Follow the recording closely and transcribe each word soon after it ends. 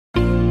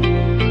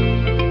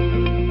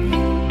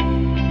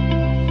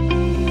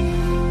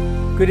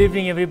Good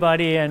evening,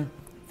 everybody, and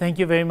thank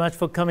you very much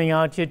for coming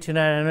out here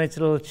tonight. I know it's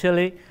a little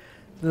chilly,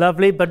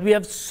 lovely, but we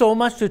have so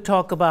much to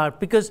talk about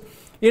because,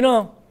 you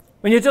know,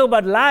 when you talk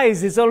about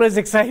lies, it's always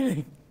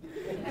exciting.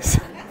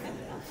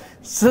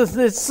 So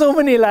there's so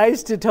many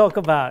lies to talk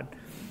about.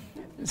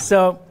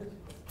 So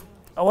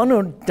I want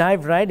to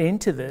dive right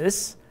into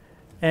this.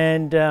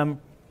 And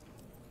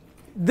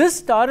this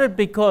started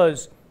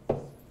because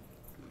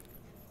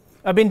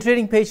I've been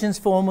treating patients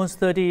for almost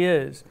 30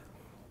 years.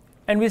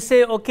 And we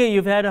say, okay,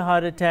 you've had a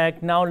heart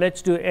attack, now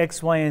let's do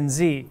X, Y, and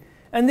Z.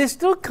 And they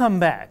still come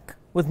back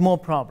with more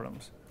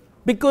problems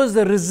because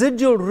the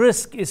residual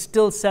risk is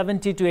still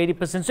 70 to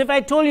 80%. So if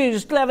I told you you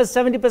still have a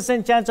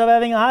 70% chance of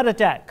having a heart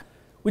attack,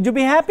 would you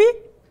be happy?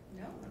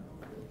 No.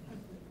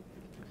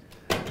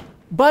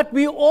 But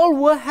we all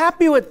were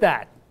happy with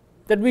that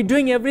we're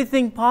doing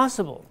everything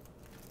possible.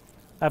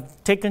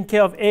 I've taken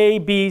care of A,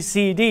 B,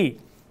 C, D.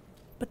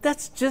 But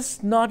that's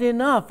just not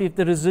enough if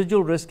the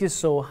residual risk is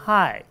so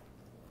high.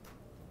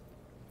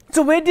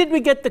 So where did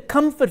we get the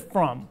comfort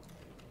from?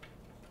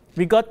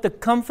 We got the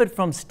comfort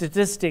from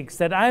statistics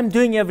that I'm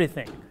doing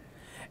everything.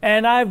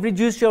 And I've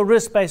reduced your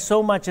risk by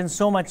so much and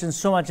so much and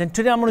so much. And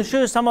today I'm going to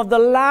show you some of the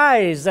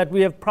lies that we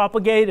have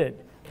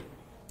propagated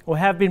or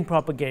have been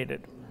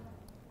propagated.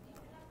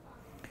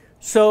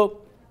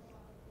 So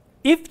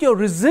if your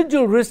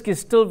residual risk is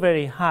still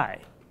very high,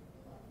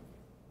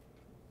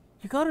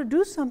 you got to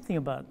do something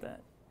about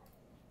that.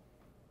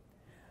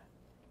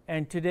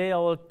 And today I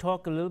will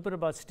talk a little bit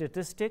about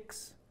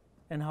statistics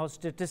and how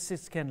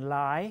statistics can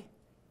lie.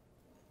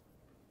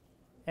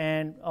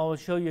 And I will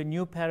show you a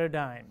new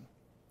paradigm,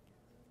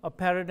 a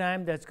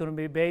paradigm that's going to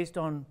be based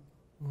on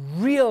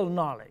real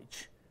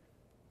knowledge.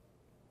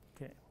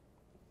 Okay.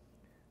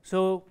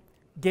 So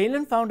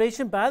Galen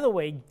Foundation, by the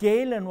way,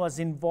 Galen was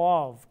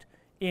involved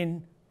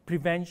in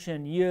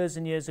prevention years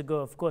and years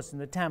ago, of course, in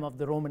the time of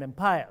the Roman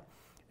Empire.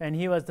 And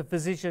he was the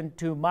physician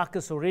to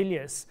Marcus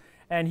Aurelius.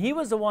 And he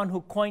was the one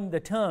who coined the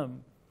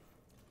term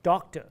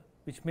doctor,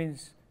 which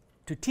means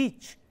to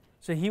teach.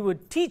 So he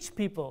would teach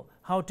people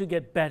how to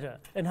get better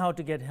and how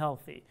to get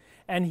healthy.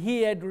 And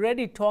he had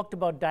already talked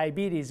about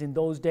diabetes in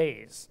those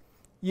days.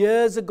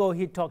 Years ago,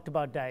 he talked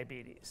about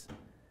diabetes.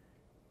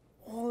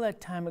 All that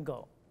time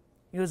ago.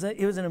 He was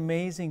an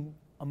amazing,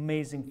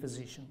 amazing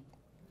physician.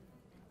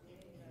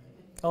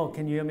 Oh,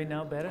 can you hear me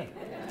now better?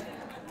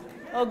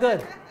 Oh,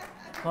 good.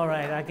 All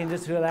right, I can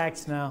just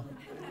relax now.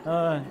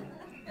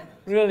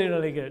 Really,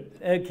 really good.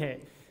 Okay,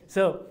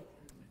 so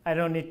I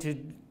don't need to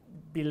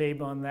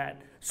belabor on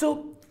that.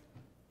 So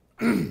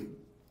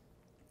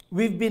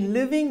we've been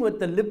living with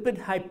the lipid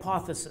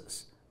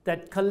hypothesis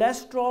that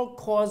cholesterol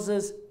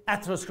causes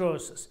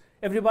atherosclerosis.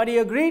 Everybody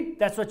agreed?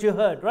 That's what you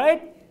heard,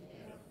 right?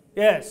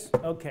 Yes,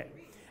 okay.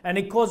 And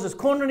it causes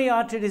coronary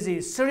artery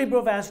disease,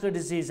 cerebrovascular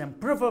disease, and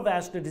peripheral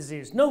vascular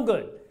disease. No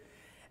good.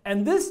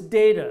 And this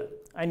data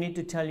I need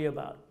to tell you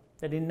about,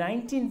 that in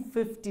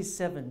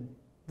 1957,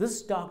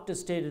 this doctor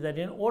stated that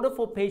in order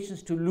for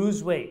patients to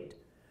lose weight,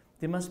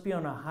 they must be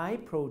on a high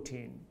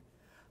protein,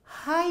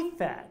 high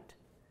fat,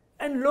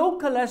 and low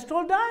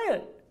cholesterol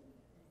diet.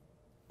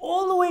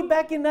 All the way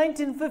back in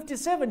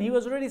 1957, he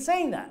was already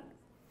saying that.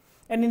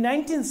 And in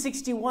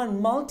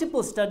 1961,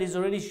 multiple studies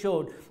already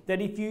showed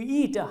that if you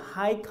eat a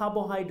high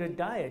carbohydrate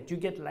diet, you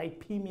get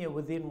lipemia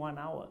within 1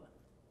 hour.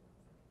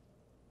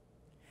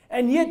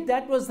 And yet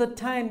that was the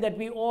time that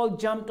we all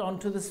jumped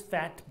onto this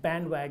fat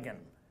bandwagon.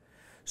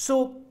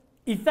 So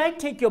if I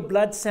take your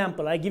blood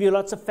sample, I give you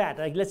lots of fat.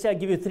 Let's say I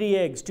give you 3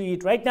 eggs to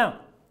eat right now.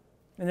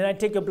 And then I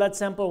take your blood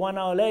sample 1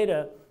 hour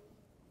later.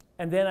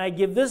 And then I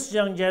give this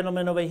young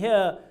gentleman over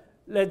here,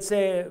 let's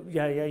say,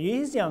 yeah,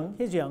 he's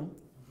young.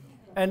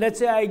 And let's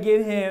say I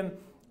give him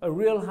a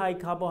real high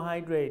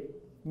carbohydrate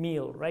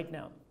meal right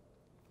now.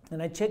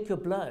 And I check your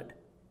blood.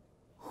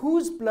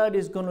 Whose blood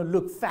is going to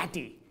look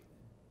fatty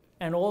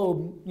and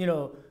all, you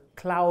know,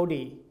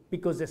 cloudy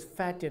because there's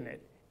fat in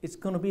it? It's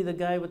going to be the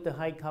guy with the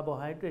high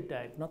carbohydrate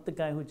diet, not the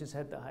guy who just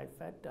had the high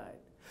fat diet.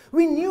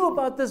 We knew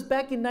about this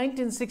back in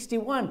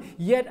 1961,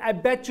 yet I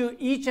bet you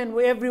each and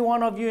every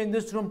one of you in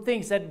this room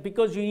thinks that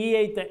because he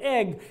ate the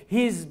egg,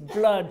 his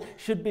blood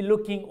should be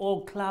looking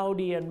all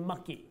cloudy and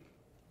mucky.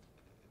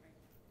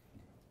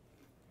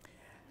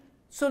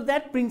 So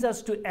that brings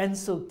us to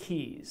Ancel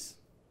Keys.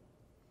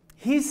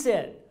 He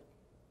said,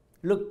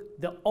 look,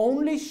 the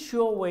only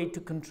sure way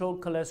to control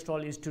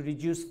cholesterol is to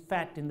reduce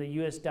fat in the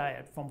US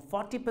diet from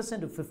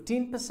 40% to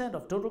 15%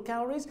 of total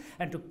calories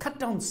and to cut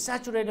down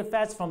saturated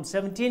fats from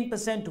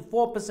 17% to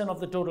 4% of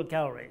the total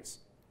calories.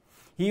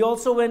 He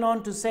also went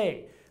on to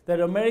say that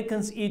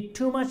Americans eat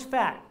too much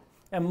fat,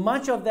 and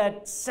much of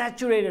that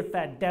saturated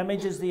fat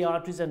damages the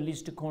arteries and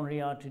leads to coronary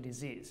artery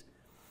disease.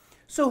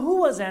 So who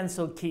was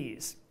Ancel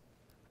Keys?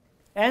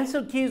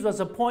 Ancel Keys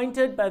was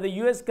appointed by the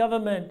US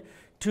government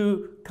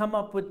to come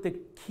up with the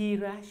key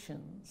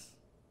rations.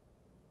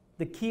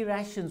 The key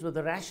rations were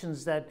the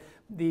rations that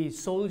the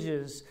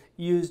soldiers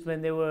used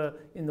when they were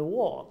in the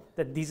war,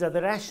 that these are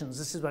the rations,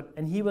 this is what,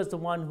 and he was the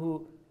one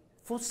who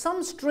for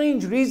some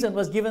strange reason,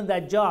 was given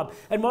that job.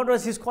 And what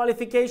was his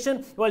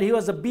qualification? Well, he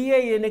was a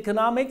BA in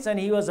economics and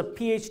he was a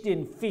PhD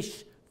in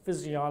fish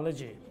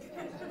physiology.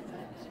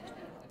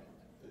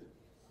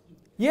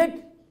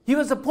 Yet, he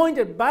was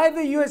appointed by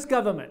the US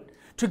government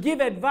to give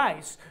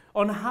advice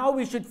on how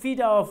we should feed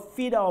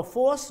our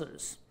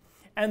forces.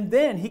 And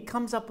then he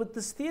comes up with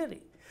this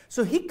theory.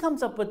 So he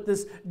comes up with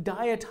this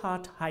diet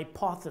heart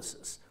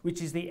hypothesis,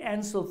 which is the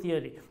Ansel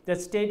theory,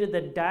 that stated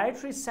that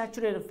dietary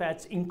saturated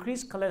fats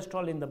increase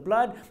cholesterol in the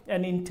blood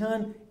and in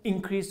turn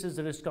increases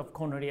the risk of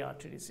coronary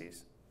artery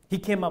disease. He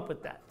came up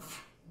with that.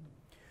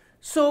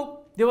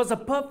 So there was a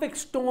perfect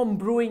storm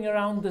brewing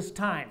around this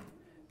time.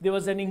 There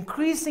was an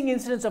increasing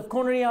incidence of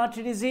coronary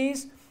artery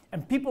disease,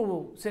 and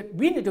people said,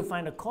 we need to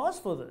find a cause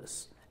for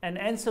this. And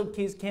Ansel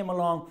Keys came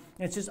along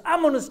and says,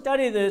 I'm going to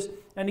study this.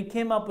 And he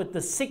came up with the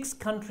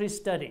 6-country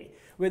study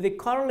where they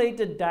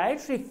correlated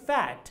dietary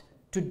fat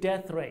to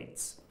death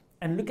rates.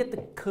 And look at the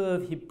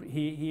curve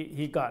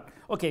he got.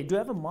 Okay, do I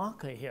have a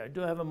marker here?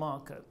 Do I have a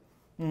marker?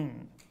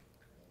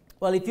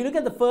 Well, if you look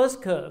at the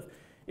first curve,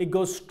 it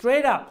goes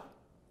straight up.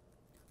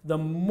 The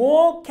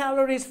more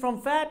calories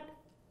from fat,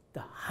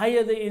 the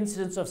higher the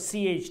incidence of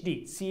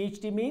CHD.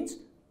 CHD means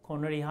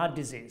coronary heart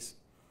disease.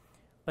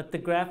 But the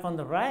graph on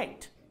the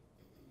right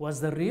was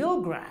the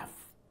real graph.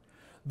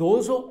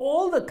 Those were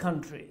all the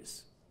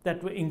countries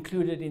that were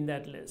included in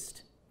that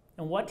list.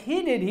 And what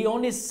he did, he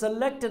only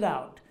selected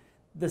out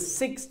the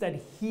 6 that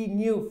he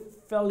knew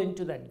fell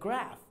into that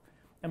graph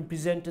and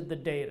presented the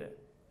data.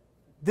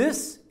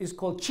 This is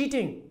called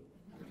cheating.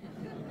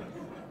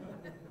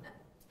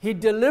 He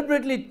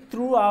deliberately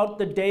threw out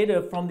the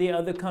data from the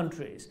other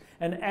countries.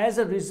 And as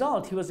a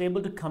result, he was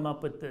able to come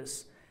up with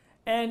this.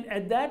 And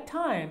at that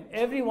time,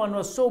 everyone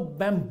was so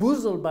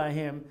bamboozled by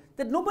him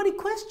that nobody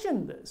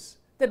questioned this.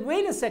 That,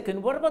 wait a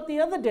second, what about the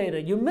other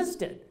data? You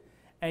missed it.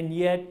 And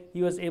yet,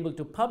 he was able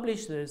to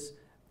publish this,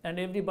 and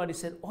everybody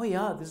said, oh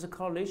yeah, there's a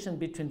correlation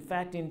between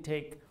fat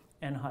intake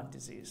and heart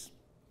disease.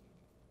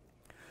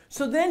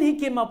 So then he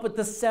came up with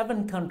the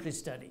 7-country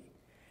study.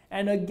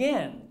 And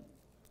again,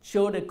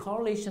 showed a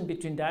correlation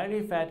between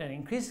dietary fat and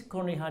increased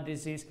coronary heart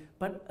disease,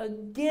 but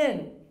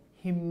again,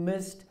 he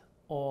missed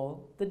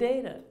all the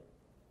data.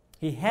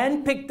 He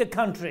handpicked the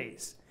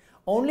countries,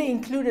 only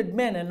included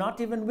men and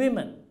not even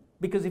women,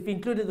 because if he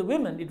included the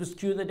women, it would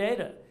skew the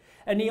data.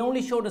 And he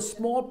only showed a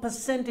small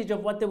percentage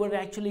of what they were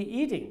actually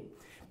eating.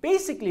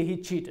 Basically, he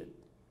cheated.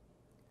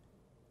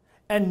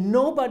 And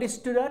nobody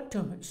stood up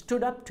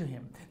to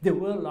him. There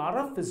were a lot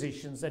of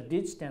physicians that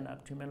did stand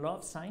up to him, and a lot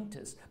of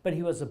scientists, but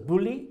he was a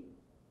bully,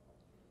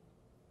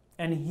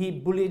 and he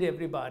bullied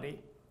everybody,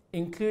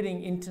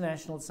 including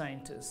international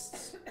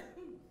scientists.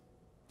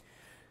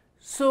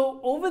 So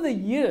over the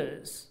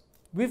years,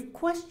 we've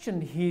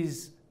questioned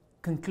his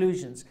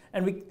conclusions.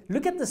 And we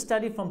look at the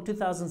study from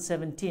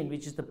 2017,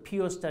 which is the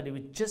PO study,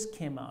 which just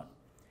came out.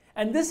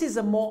 And this is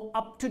a more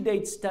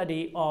up-to-date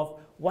study of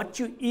what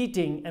you're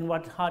eating and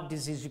what heart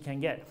disease you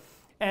can get.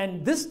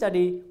 And this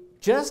study,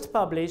 just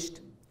published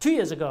 2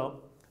 years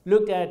ago,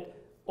 looked at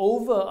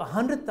over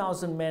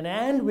 100,000 men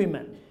and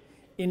women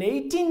in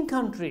 18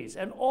 countries.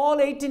 And all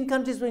 18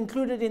 countries were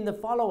included in the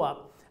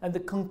follow-up. And the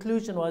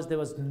conclusion was there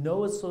was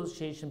no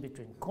association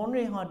between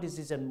coronary heart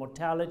disease and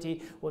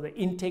mortality or the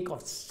intake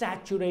of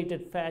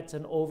saturated fats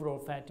and overall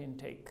fat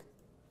intake.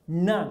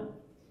 None.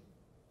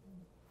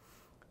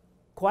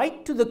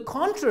 Quite to the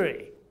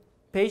contrary,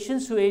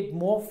 patients who ate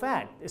more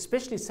fat,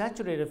 especially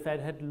saturated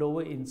fat, had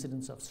lower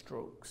incidence of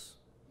strokes.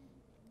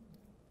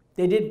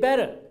 They did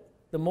better.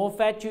 The more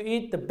fat you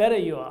eat, the better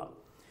you are.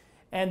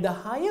 And the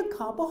higher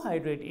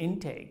carbohydrate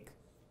intake,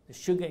 the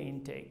sugar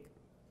intake,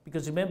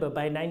 because remember,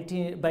 by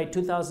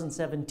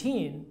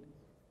 2017,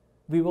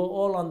 we were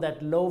all on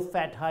that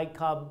low-fat,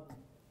 high-carb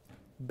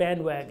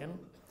bandwagon.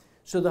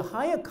 So the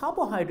higher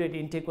carbohydrate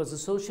intake was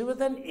associated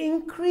with an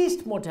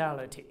increased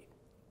mortality.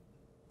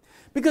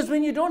 Because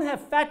when you don't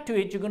have fat to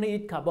eat, you're going to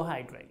eat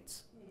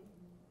carbohydrates.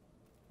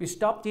 We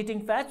stopped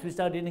eating fats, we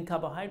started eating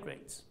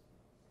carbohydrates.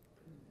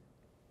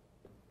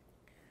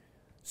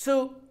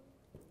 So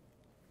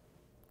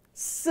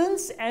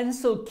since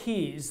Ansel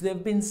Keys, there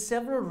have been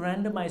several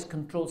randomized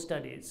control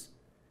studies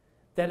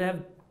that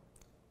have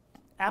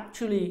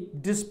actually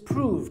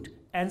disproved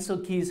Ansel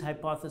Keys'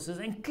 hypothesis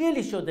and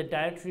clearly showed that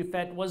dietary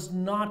fat was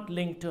not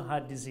linked to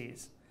heart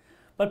disease.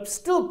 But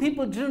still,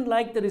 people didn't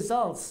like the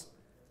results.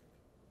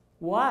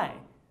 Why?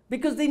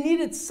 Because they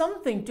needed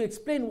something to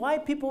explain why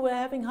people were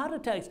having heart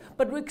attacks.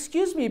 But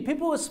excuse me,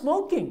 people were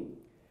smoking.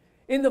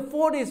 In the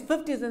 40s,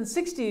 50s, and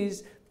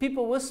 60s,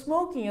 people were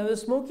smoking, and they were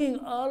smoking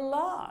a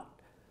lot.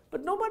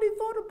 But nobody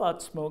thought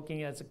about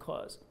smoking as a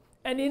cause.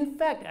 And in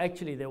fact,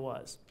 actually there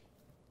was.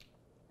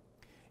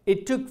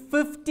 It took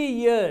 50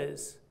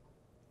 years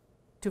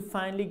to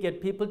finally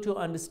get people to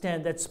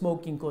understand that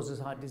smoking causes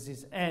heart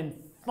disease. And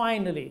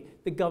finally,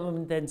 the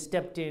government then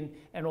stepped in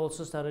and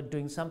also started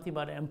doing something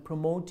about it and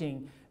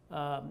promoting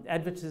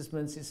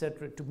advertisements,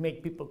 etc., to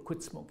make people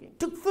quit smoking. It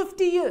took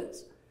 50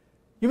 years.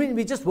 You mean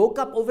we just woke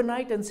up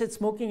overnight and said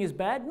smoking is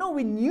bad? No,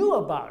 we knew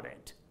about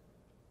it.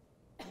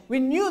 We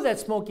knew that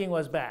smoking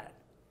was bad.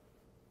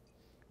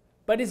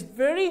 But it's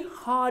very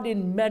hard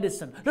in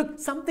medicine. Look,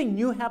 something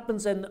new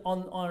happens in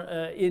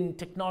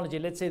technology.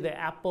 Let's say the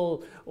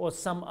Apple or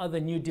some other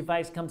new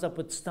device comes up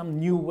with some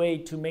new way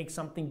to make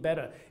something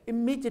better.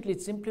 Immediately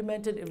it's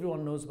implemented,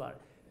 everyone knows about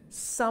it.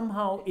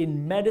 Somehow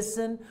in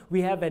medicine,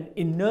 we have an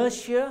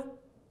inertia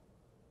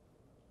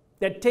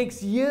that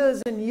takes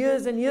years and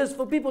years and years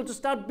for people to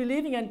start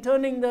believing and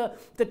turning the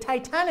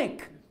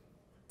Titanic.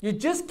 You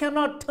just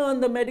cannot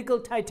turn the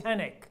medical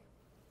Titanic.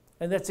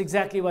 And that's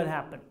exactly what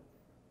happened.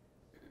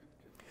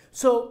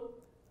 So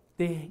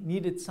they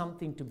needed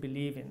something to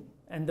believe in,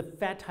 and the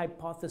fat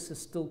hypothesis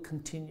still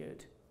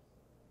continued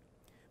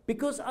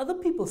because other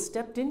people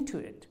stepped into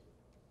it.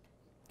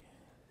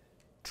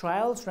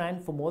 Trials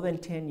ran for more than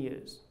 10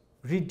 years.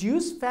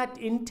 Reduced fat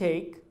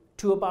intake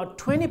to about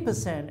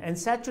 20% and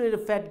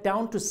saturated fat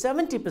down to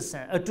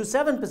 70%, to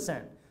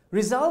 7%.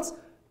 Results?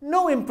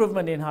 No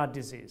improvement in heart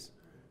disease.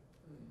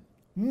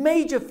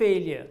 Major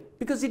failure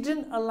because it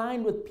didn't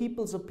align with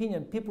people's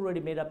opinion. People already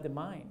made up their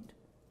mind,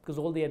 because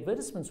all the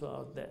advertisements were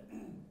out there.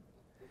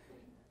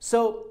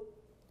 So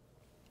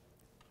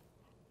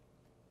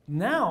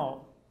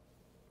now,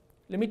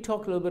 let me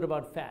talk a little bit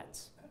about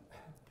fats.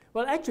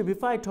 Well, actually,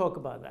 before I talk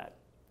about that,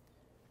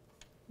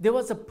 there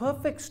was a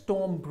perfect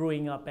storm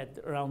brewing up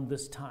around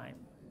this time.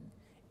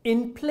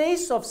 In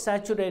place of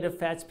saturated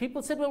fats,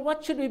 people said, well,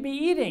 what should we be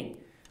eating?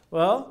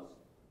 Well,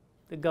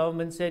 the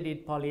government said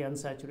eat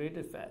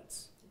polyunsaturated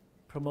fats,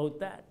 promote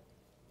that.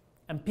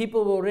 And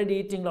people were already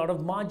eating a lot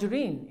of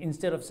margarine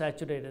instead of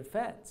saturated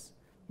fats.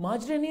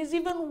 Margarine is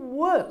even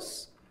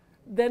worse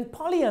than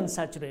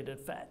polyunsaturated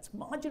fats.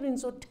 Margarine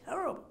is so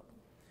terrible.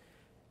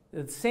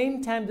 At the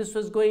same time this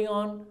was going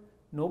on,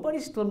 nobody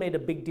still made a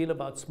big deal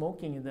about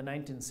smoking in the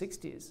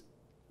 1960s.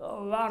 A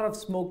lot of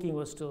smoking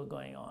was still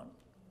going on.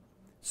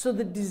 So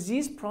the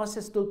disease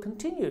process still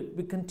continued.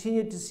 We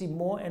continued to see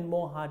more and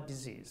more heart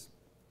disease.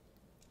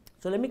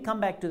 So let me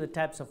come back to the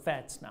types of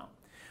fats now.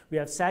 We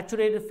have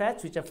saturated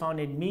fats, which are found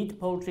in meat,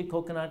 poultry,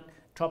 coconut,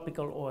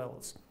 tropical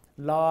oils,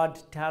 lard,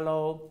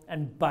 tallow,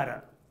 and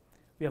butter.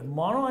 We have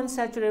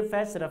monounsaturated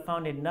fats that are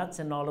found in nuts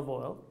and olive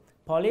oil.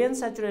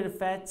 Polyunsaturated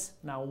fats,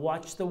 now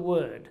watch the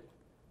word,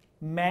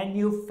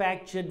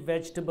 manufactured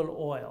vegetable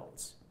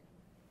oils.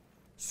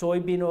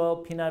 Soybean oil,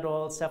 peanut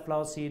oil,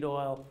 safflower seed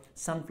oil,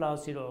 sunflower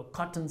seed oil,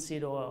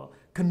 cottonseed oil,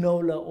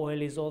 canola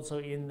oil is also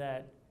in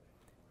that.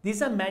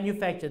 These are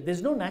manufactured.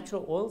 There's no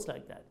natural oils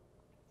like that.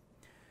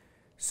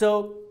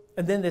 So,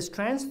 and then there's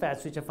trans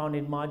fats, which are found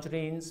in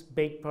margarines,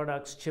 baked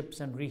products, chips,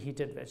 and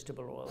reheated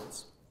vegetable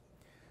oils.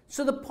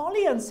 So the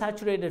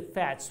polyunsaturated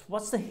fats,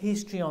 what's the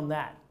history on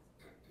that?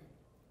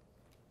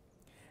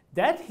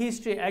 That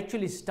history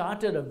actually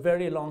started a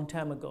very long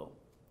time ago.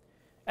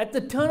 At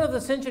the turn of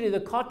the century, the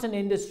cotton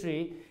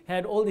industry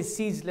had all these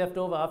seeds left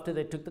over after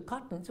they took the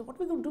cotton. So what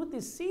are we going to do with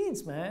these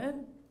seeds,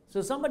 man?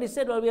 So somebody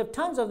said, well, we have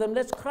tons of them,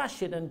 let's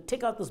crush it and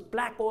take out this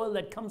black oil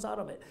that comes out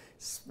of it.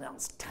 It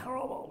smells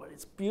terrible, but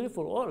it's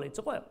beautiful oil, it's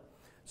oil.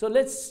 So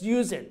let's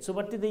use it. So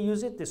what did they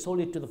use it? They sold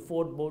it to the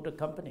Ford Motor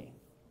Company.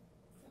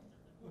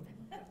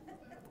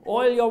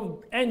 Oil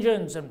your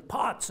engines and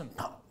parts and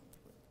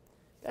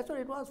that's what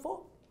it was for.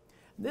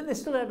 Then they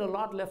still had a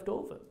lot left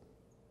over.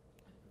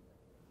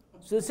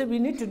 So they said, we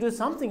need to do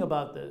something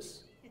about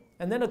this.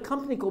 And then a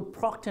company called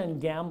Procter &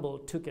 Gamble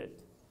took it.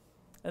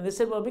 And they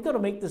said, well, we've got to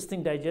make this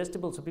thing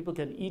digestible so people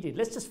can eat it.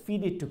 Let's just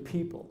feed it to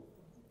people.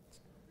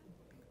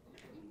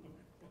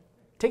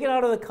 Take it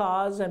out of the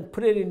cars and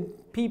put it in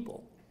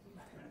people.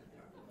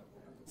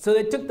 So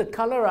they took the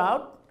color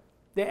out.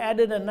 They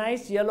added a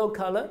nice yellow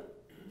color.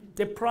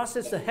 They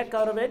processed the heck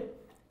out of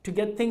it. To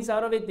get things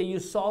out of it, they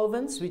use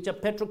solvents, which are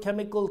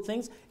petrochemical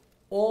things.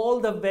 All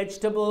the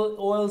vegetable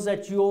oils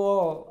that you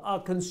all are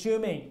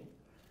consuming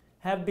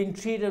have been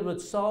treated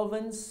with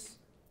solvents,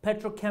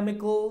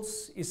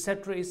 petrochemicals,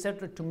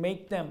 etc., to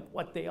make them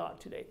what they are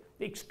today.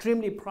 They're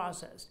extremely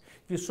processed.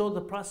 If you saw the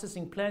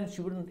processing plants,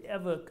 you wouldn't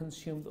ever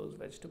consume those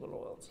vegetable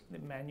oils. They're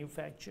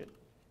manufactured.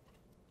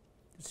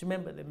 Just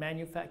remember, they're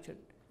manufactured.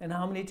 And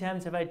how many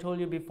times have I told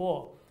you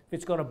before, if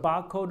it's got a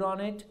barcode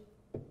on it,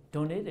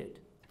 don't eat it.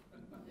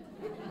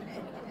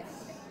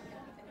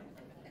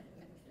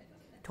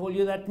 Told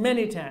you that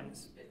many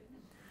times.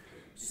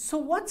 So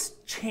what's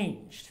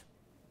changed?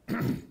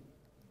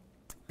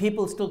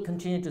 People still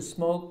continue to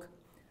smoke.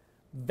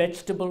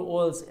 Vegetable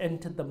oils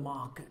entered the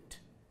market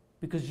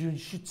because you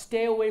should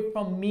stay away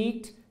from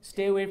meat,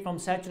 stay away from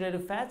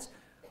saturated fats.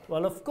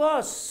 Well, of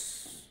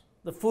course,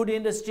 the food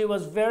industry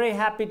was very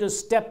happy to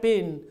step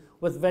in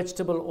with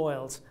vegetable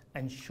oils,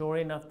 and sure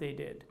enough, they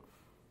did.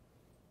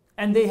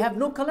 And they have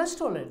no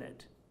cholesterol in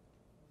it.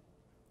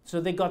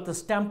 So they got the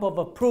stamp of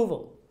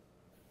approval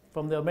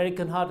from the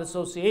American Heart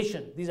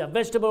Association. These are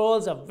vegetable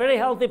oils, are very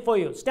healthy for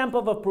you. Stamp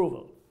of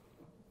approval.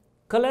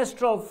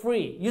 Cholesterol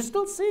free. You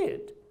still see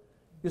it.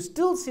 You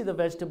still see the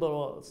vegetable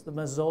oils, the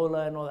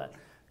mazola and all that.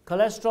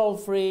 Cholesterol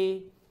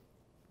free,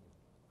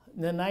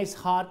 the nice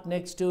heart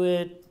next to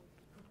it,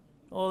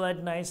 all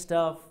that nice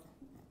stuff.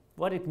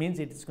 What it means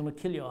is it's going to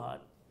kill your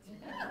heart.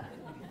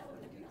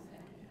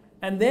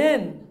 And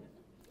then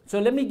So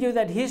let me give you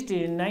that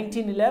history. In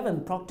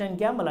 1911, Procter &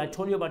 Gamble, I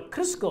told you about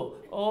Crisco.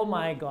 Oh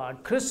my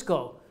God,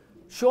 Crisco,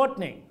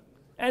 shortening.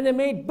 And they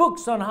made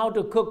books on how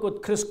to cook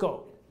with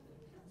Crisco.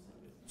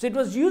 So it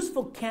was used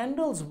for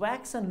candles,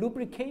 wax, and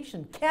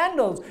lubrication.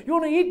 Candles. You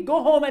want to eat?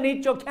 Go home and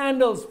eat your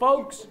candles,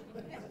 folks.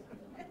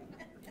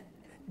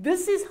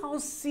 This is how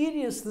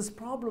serious this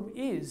problem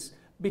is,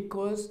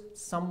 because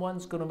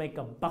someone's going to make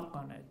a buck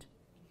on it.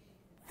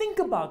 Think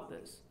about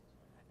this.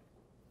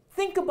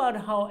 Think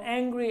about how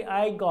angry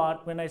I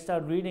got when I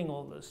started reading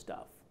all this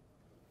stuff.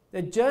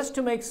 That just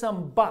to make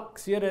some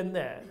bucks here and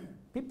there,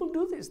 people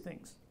do these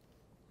things.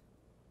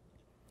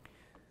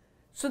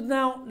 So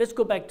now let's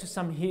go back to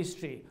some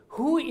history.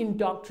 Who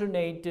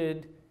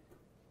indoctrinated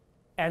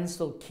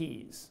Ancel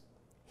Keys?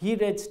 He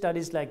read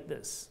studies like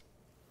this.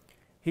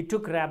 He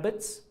took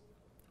rabbits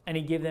and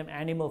he gave them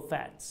animal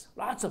fats,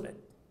 lots of it.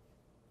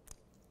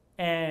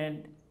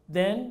 And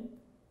then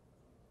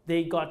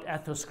they got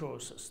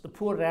atherosclerosis. The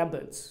poor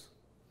rabbits,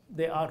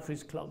 their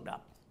arteries clogged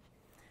up.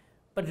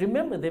 But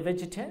remember, they're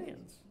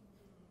vegetarians.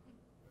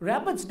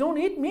 Rabbits don't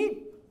eat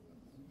meat.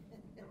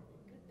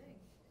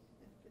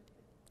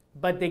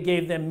 But they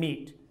gave them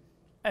meat.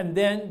 And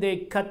then they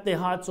cut their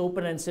hearts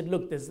open and said,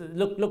 look,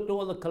 look,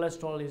 all the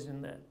cholesterol is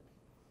in there.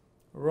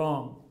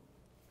 Wrong.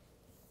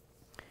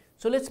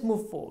 So let's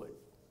move forward.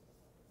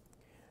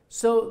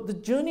 So the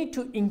journey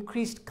to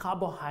increased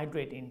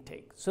carbohydrate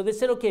intake. So they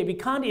said, okay, we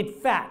can't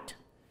eat fat.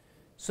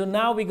 So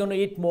now we're going to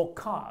eat more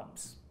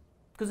carbs,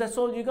 because that's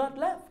all you got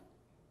left.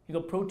 You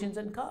got proteins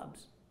and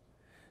carbs.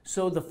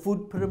 So the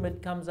food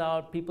pyramid comes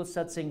out. People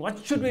start saying,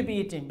 what should we be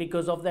eating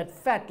because of that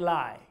fat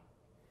lie?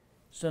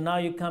 So now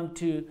you come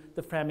to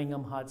the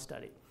Framingham Heart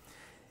Study.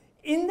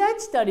 In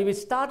that study, which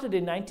started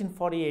in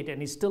 1948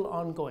 and is still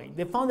ongoing,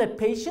 they found that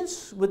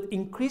patients with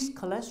increased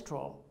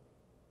cholesterol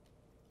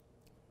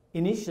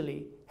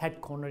initially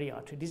had coronary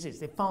artery disease.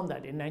 They found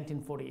that in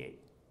 1948.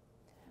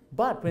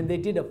 But when they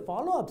did a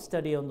follow-up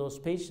study on those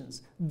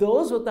patients,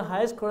 those with the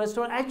highest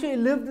cholesterol actually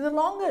lived the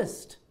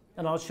longest.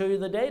 And I'll show you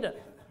the data.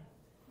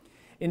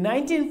 In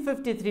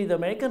 1953, the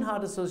American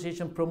Heart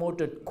Association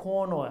promoted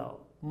corn oil,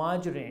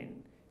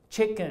 margarine,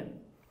 chicken,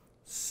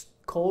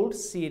 cold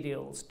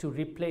cereals to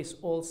replace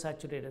all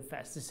saturated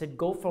fats. They said,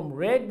 go from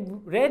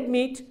red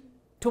meat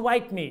to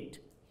white meat.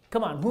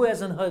 Come on, who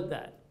hasn't heard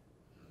that?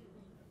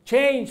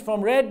 Change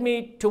from red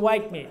meat to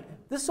white meat.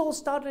 This all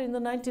started in the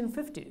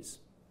 1950s.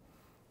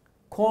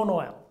 Corn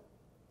oil,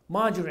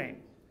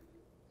 margarine.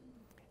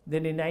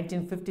 Then in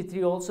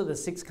 1953 also, the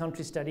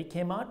 6-country study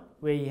came out,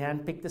 where he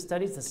handpicked the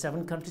studies. The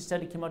 7-country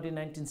study came out in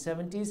the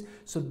 1970s.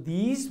 So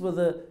these were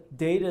the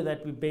data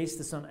that we based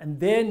this on. And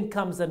then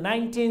comes the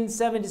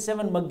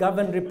 1977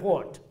 McGovern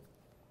report.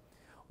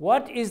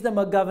 What is the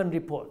McGovern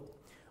report?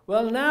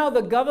 Well, now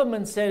the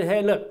government said,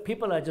 hey, look,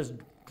 people are just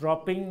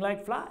dropping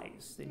like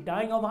flies. They're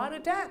dying of heart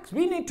attacks.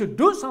 We need to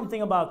do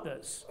something about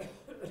this.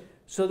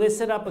 So they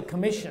set up a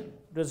commission.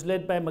 It was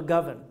led by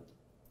McGovern.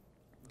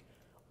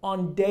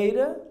 On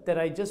data that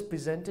I just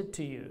presented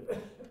to you,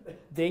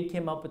 they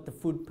came up with the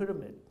food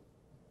pyramid.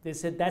 They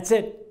said, that's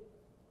it.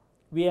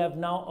 We have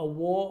now a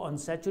war on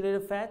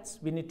saturated fats.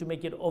 We need to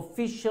make it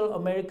official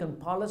American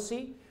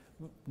policy.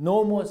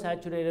 No more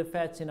saturated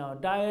fats in our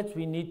diets.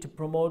 We need to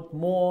promote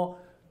more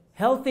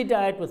healthy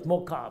diet with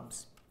more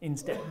carbs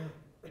instead.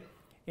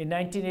 In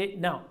 1980,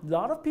 now, a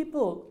lot of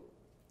people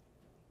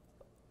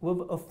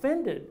were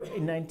offended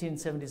in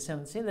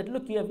 1977, saying that,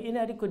 look, you have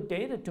inadequate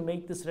data to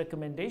make this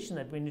recommendation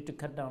that we need to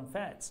cut down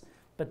fats.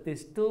 But they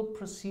still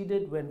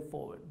proceeded, went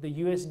forward. The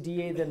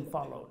USDA then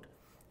followed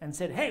and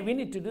said, hey, we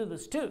need to do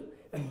this too.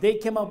 And they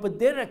came up with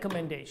their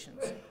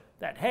recommendations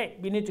that, hey,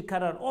 we need to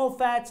cut out all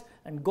fats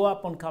and go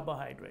up on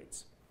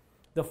carbohydrates.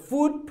 The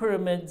food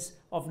pyramids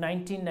of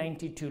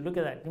 1992, look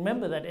at that.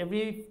 Remember that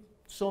every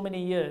so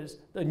many years,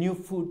 the new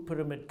food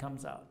pyramid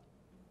comes out.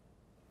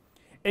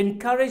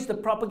 Encourage the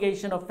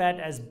propagation of fat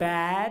as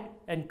bad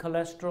and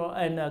cholesterol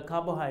and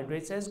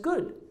carbohydrates as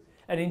good.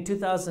 And in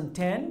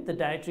 2010, the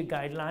dietary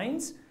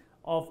guidelines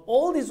of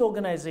all these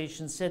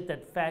organizations said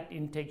that fat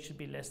intake should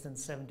be less than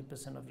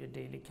 70% of your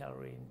daily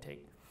calorie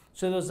intake.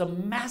 So there was a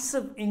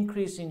massive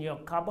increase in your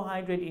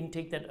carbohydrate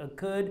intake that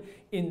occurred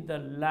in the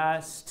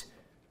last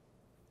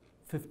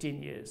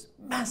 15 years.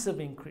 Massive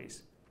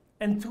increase.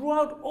 And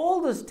throughout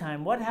all this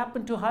time, what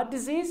happened to heart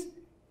disease?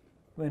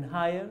 Went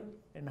higher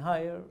and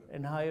higher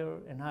and higher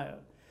and higher.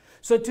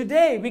 So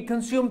today we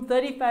consume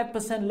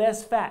 35%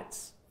 less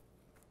fats.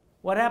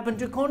 What happened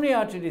to coronary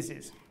artery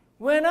disease?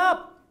 Went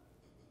up.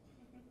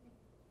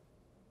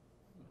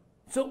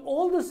 So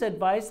all this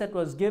advice that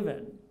was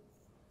given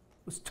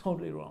was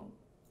totally wrong.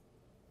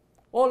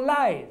 All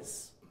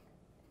lies.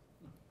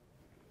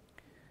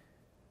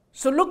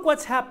 So look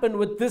what's happened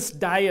with this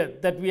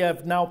diet that we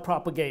have now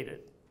propagated.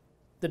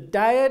 The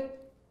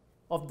diet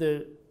of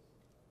the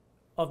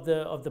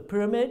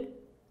pyramid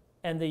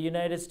and the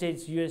United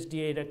States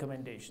USDA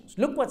recommendations.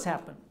 Look what's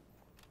happened.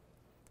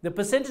 The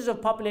percentage of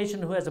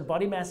population who has a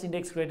body mass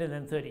index greater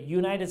than 30.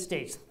 United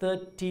States,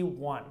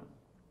 31.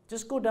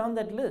 Just go down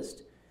that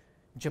list.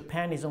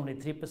 Japan is only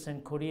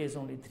 3%, Korea is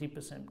only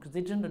 3%, because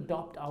they didn't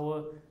adopt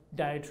our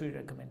dietary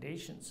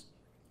recommendations.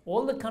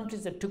 All the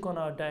countries that took on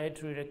our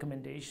dietary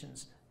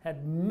recommendations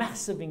had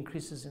massive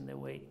increases in their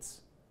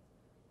weights.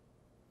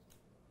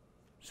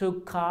 So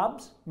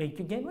carbs make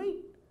you gain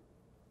weight.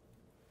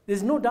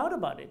 There's no doubt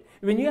about it.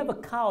 When you have a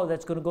cow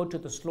that's going to go to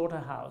the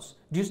slaughterhouse,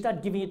 do you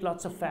start giving it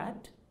lots of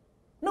fat?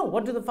 No.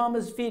 What do the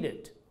farmers feed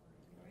it?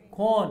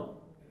 Corn,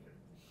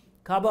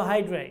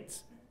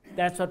 carbohydrates.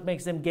 That's what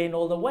makes them gain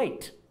all the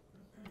weight.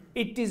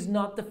 It is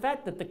not the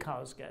fat that the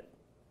cows get.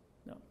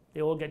 No,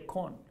 they all get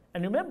corn.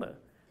 And remember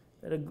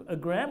that a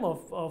gram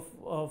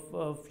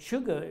of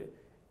sugar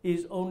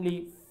is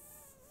only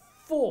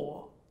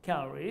 4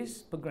 calories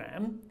per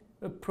gram.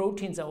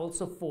 Proteins are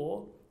also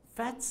 4.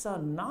 Fats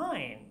are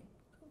 9.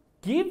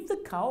 Give the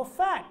cow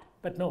fat.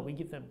 But no, we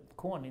give them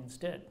corn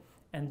instead.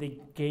 And they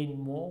gain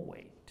more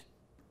weight.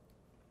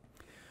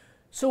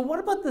 So what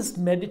about this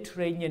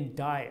Mediterranean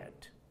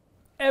diet?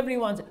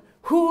 Everyone's,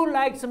 who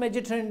likes a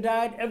Mediterranean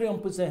diet? Everyone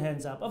puts their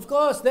hands up. Of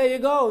course, there you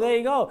go, there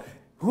you go.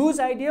 Whose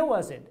idea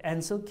was it?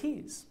 Ansel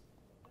Keys.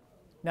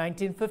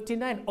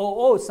 1959.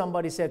 Oh,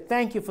 somebody said,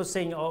 thank you for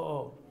saying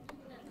oh.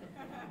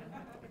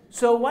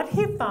 So what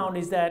he found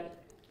is that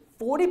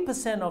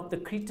 40% of the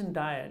Cretan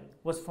diet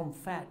was from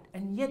fat,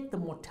 and yet the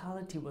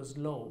mortality was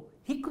low.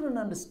 He couldn't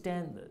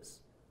understand this.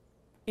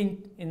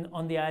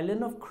 On the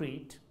island of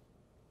Crete,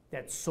 they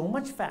had so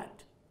much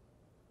fat,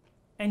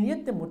 and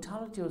yet the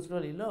mortality was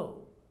really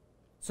low.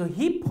 So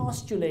he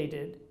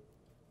postulated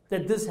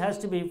that this has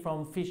to be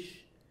from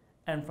fish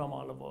and from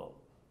olive oil.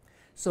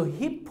 So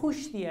he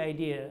pushed the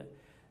idea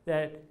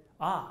that,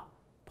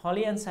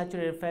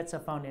 polyunsaturated fats are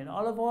found in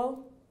olive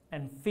oil,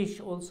 and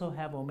fish also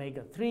have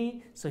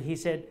omega-3. So he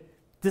said,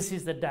 this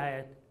is the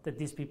diet that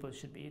these people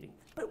should be eating.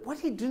 But what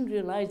he didn't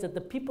realize that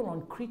the people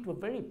on Crete were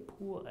very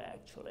poor,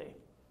 actually.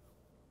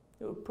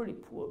 They were pretty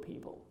poor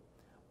people.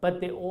 But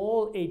they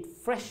all ate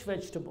fresh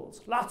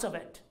vegetables, lots of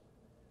it.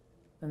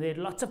 And they had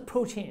lots of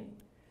protein.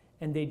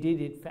 And they did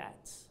eat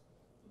fats,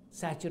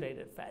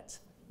 saturated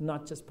fats,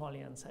 not just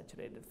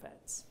polyunsaturated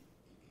fats.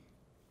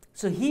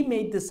 So he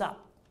made this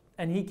up,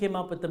 and he came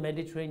up with the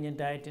Mediterranean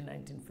diet in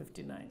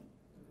 1959.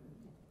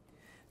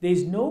 There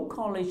is no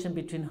correlation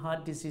between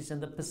heart disease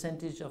and the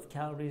percentage of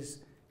calories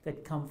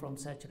that come from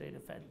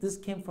saturated fat. This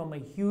came from a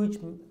huge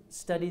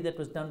study that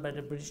was done by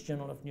the British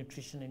Journal of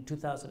Nutrition in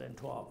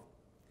 2012.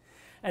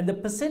 And the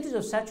percentage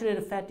of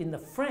saturated fat in the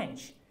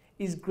French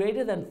is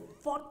greater than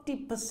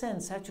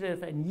 40% saturated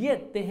fat, and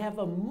yet they have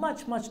a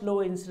much, much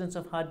lower incidence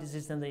of heart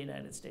disease than the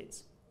United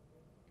States,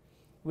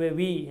 where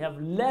we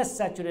have less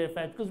saturated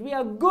fat because we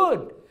are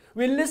good.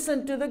 We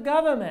listen to the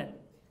government.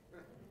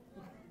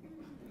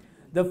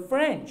 The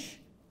French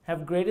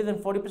have greater than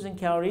 40%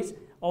 calories,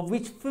 of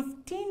which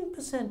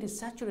 15% is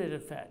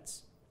saturated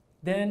fats.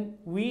 Then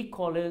we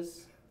call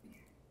this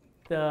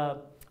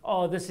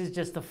this is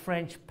just the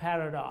French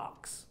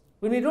paradox.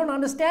 When we don't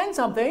understand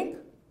something,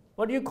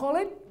 what do you call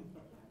it?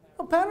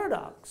 A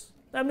paradox.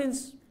 That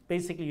means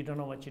basically you don't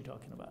know what you're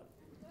talking about.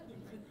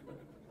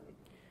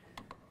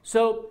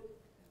 So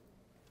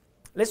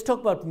let's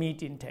talk about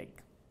meat intake.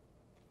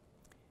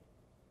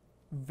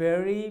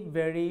 Very,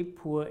 very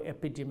poor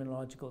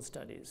epidemiological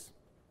studies.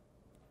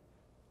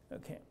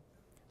 Okay.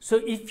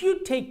 So if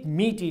you take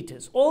meat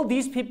eaters, all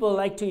these people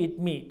like to eat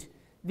meat.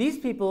 These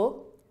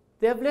people,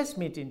 they have less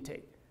meat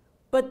intake.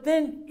 But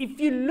then if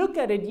you look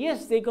at it,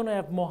 yes, they're going to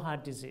have more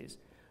heart disease.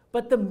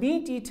 But the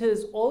meat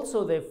eaters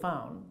also, they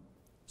found,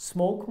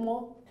 smoke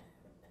more.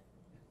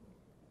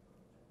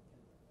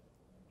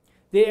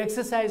 They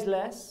exercise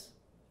less.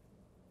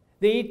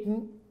 They eat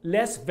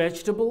less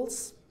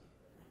vegetables,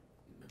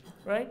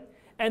 right?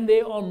 And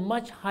they're on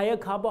much higher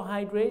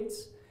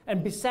carbohydrates.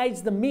 And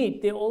besides the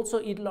meat, they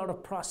also eat a lot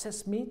of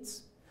processed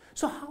meats.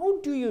 So how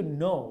do you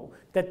know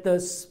that the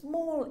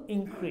small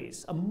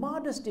increase, a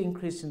modest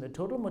increase in the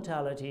total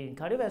mortality in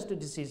cardiovascular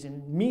disease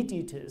in meat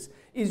eaters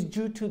is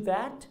due to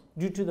that,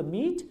 due to the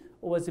meat,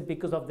 or was it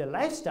because of their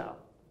lifestyle?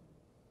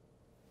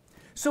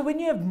 So when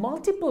you have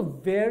multiple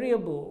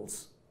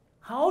variables,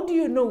 how do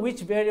you know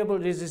which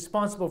variable is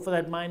responsible for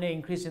that minor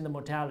increase in the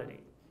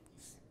mortality?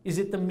 Is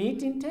it the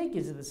meat intake?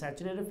 Is it the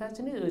saturated fats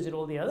in it? Or is it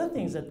all the other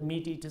things that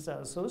meat eaters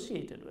are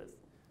associated with?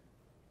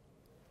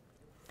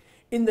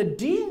 In the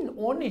Dean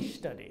Ornish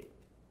study,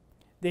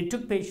 they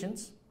took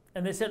patients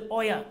and they said, oh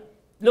yeah,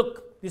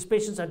 look, these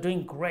patients are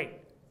doing great.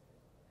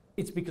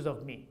 It's because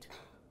of meat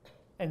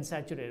and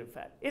saturated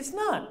fat. It's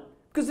not.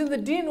 Because in the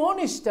Dean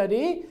Ornish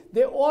study,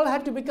 they all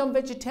had to become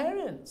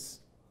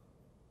vegetarians.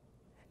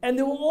 And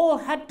they all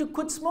had to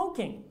quit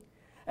smoking.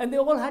 And they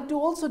all had to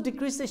also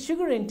decrease their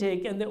sugar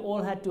intake, and they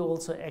all had to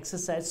also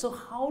exercise. So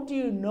how do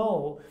you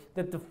know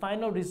that the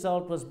final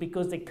result was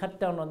because they cut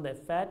down on their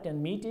fat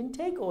and meat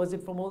intake, or was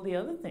it from all the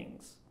other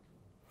things?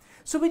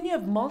 So when you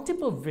have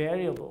multiple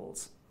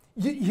variables,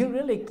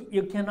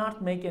 you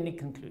cannot make any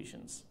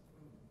conclusions.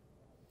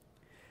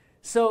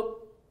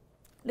 So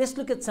let's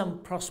look at some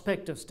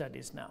prospective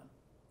studies now.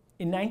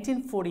 In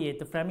 1948,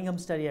 the Framingham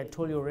study I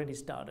told you already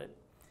started.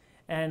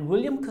 And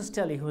William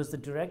Costelli, who was the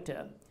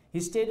director, He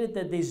stated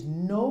that there's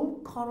no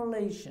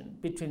correlation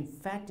between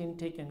fat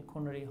intake and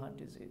coronary heart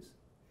disease.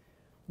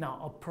 Now,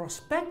 a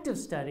prospective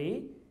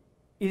study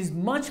is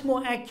much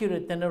more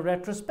accurate than a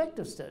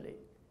retrospective study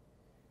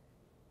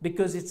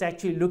because it's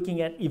actually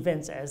looking at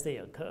events as they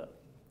occur.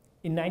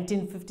 In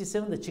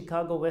 1957, the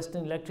Chicago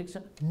Western Electric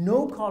Center,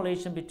 no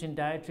correlation between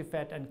dietary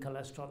fat and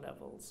cholesterol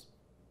levels.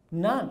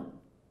 None.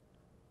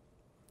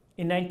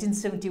 In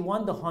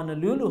 1971, the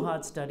Honolulu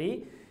Heart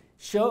Study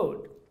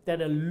showed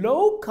that a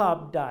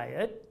low-carb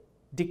diet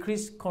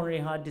decreased coronary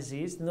heart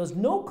disease, and there was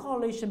no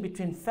correlation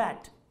between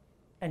fat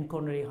and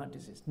coronary heart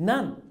disease.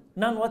 None.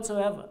 None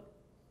whatsoever.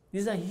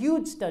 These are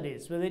huge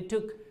studies where they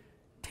took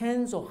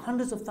tens or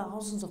hundreds of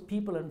thousands of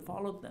people and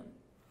followed them.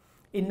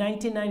 In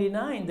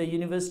 1999, the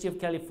University of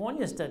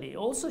California study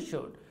also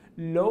showed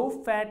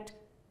low-fat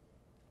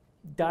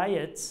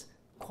diets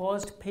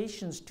caused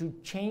patients to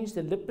change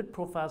the lipid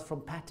profiles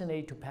from pattern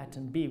A to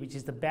pattern B, which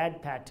is the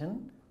bad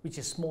pattern, which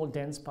is small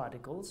dense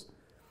particles.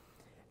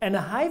 And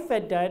a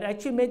high-fat diet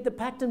actually made the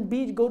pattern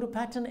B go to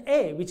pattern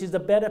A, which is the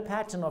better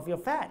pattern of your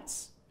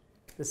fats.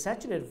 The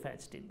saturated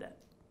fats did that.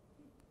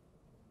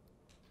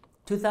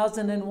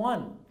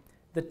 2001,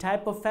 the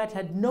type of fat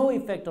had no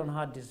effect on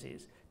heart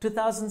disease.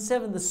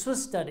 2007, the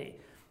Swiss study.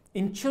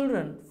 In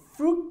children,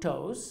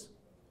 fructose,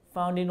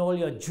 found in all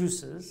your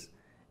juices,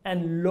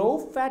 and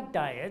low-fat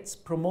diets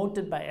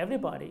promoted by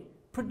everybody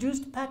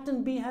produced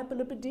pattern B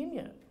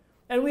hyperlipidemia.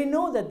 And we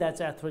know that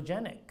that's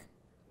atherogenic.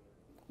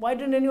 Why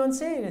didn't anyone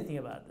say anything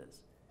about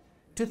this?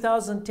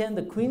 2010,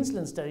 the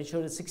Queensland study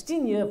showed a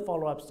 16-year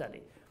follow-up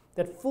study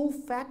that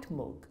full-fat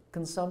milk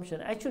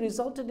consumption actually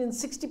resulted in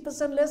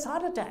 60% less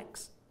heart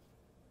attacks.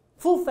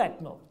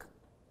 Full-fat milk.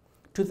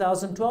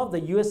 2012, the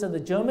US and the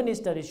Germany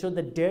study showed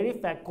that dairy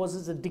fat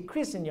causes a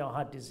decrease in your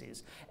heart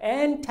disease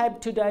and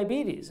type 2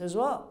 diabetes as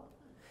well.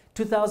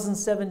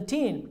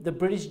 2017, the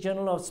British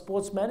Journal of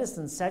Sports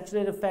Medicine,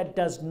 saturated fat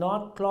does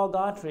not clog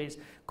arteries.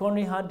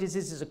 Coronary heart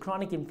disease is a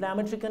chronic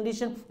inflammatory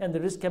condition and the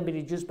risk can be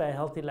reduced by a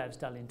healthy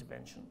lifestyle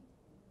intervention.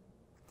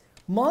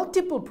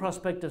 Multiple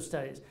prospective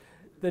studies.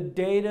 The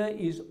data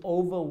is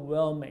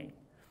overwhelming,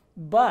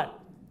 but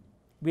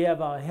we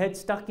have our head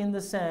stuck in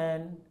the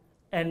sand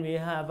and we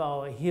have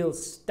our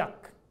heels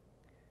stuck.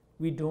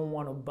 We don't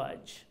want to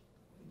budge.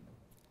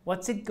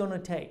 What's it going to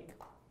take?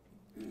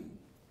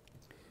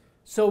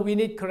 So we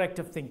need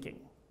corrective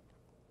thinking.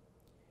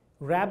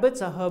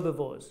 Rabbits are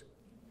herbivores.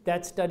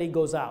 That study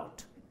goes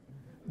out.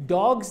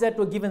 Dogs that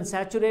were given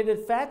saturated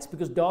fats,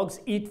 because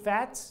dogs eat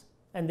fats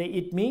and they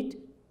eat meat,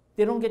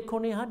 they don't get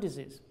coronary heart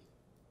disease.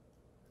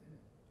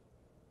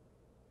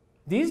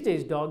 These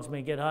days, dogs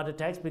may get heart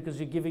attacks because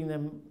you're giving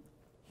them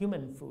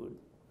human food,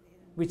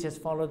 which has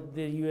followed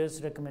the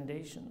US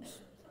recommendations.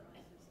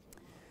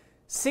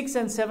 6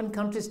 and 7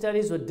 country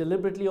studies were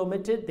deliberately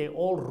omitted. They're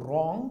all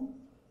wrong.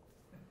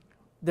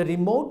 The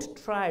remote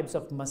tribes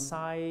of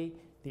Maasai,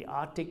 the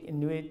Arctic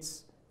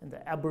Inuits, and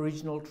the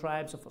Aboriginal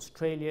tribes of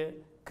Australia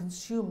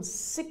consume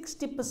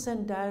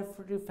 60%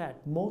 dietary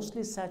fat,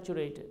 mostly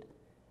saturated.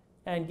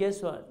 And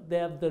guess what? They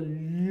have the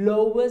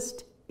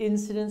lowest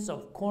incidence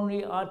of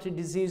coronary artery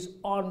disease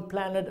on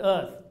planet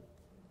Earth.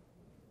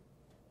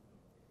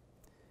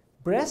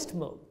 Breast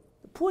milk.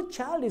 The poor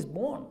child is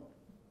born.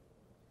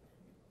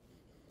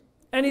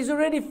 And he's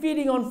already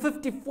feeding on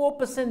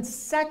 54%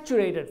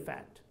 saturated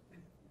fat.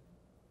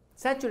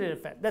 Saturated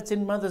fat, that's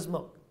in mother's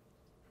milk.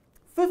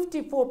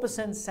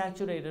 54%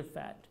 saturated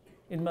fat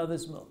in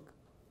mother's milk.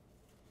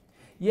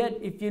 Yet,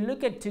 if you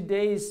look at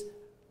today's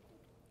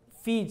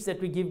feeds that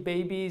we give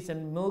babies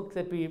and milk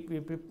that we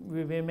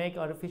make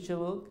artificial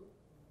milk,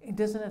 it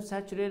doesn't have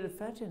saturated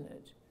fat in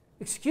it.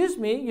 Excuse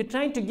me, you're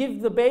trying to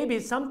give the baby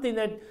something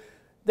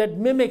that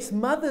mimics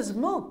mother's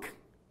milk.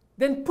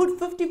 Then put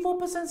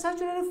 54%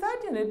 saturated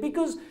fat in it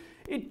because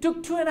it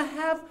took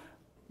 2.5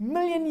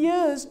 million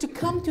years to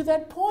come to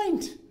that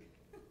point.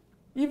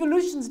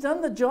 Evolution's done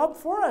the job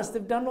for us.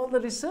 They've done all the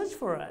research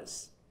for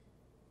us.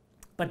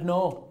 But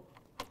no,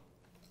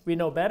 we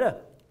know better.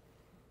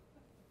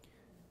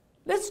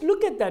 Let's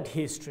look at that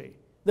history.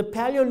 The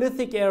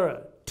Paleolithic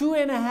era,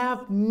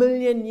 2.5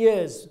 million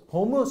years.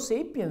 Homo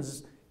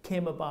sapiens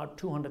came about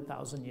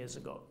 200,000 years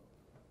ago.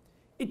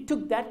 It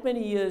took that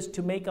many years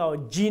to make our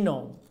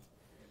genome,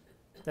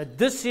 that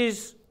this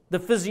is the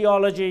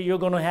physiology you're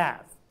going to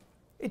have.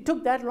 It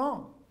took that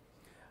long.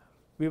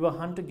 We were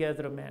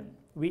hunter-gatherer men.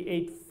 We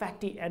ate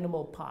fatty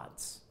animal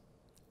parts,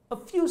 a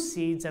few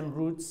seeds and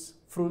roots,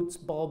 fruits,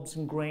 bulbs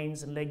and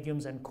grains and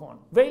legumes and corn.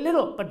 Very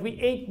little, but we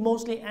ate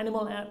mostly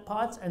animal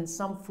parts and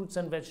some fruits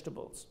and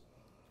vegetables.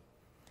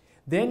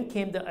 Then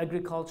came the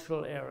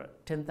agricultural era,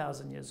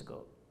 10,000 years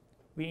ago.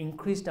 We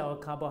increased our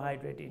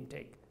carbohydrate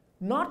intake.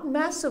 Not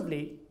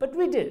massively, but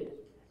we did.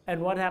 And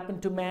what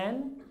happened to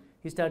man?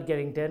 He started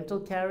getting dental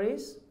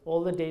caries.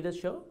 All the data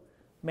show.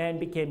 Man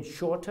became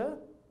shorter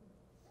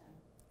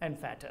and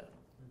fatter.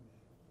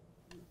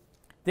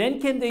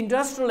 Then came the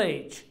industrial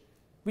age,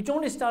 which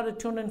only started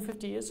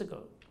 250 years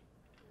ago.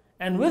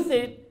 And with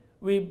it,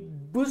 we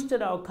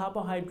boosted our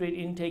carbohydrate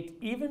intake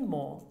even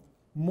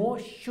more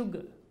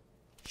sugar.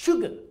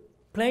 Sugar.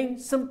 Plain,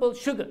 simple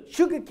sugar.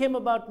 Sugar came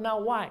about now.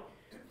 Why?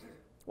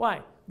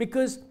 Why?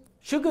 Because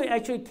sugar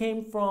actually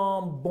came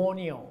from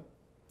Borneo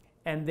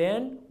and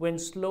then went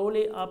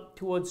slowly up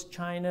towards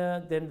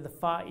China, then the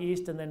Far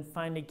East, and then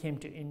finally came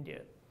to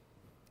India.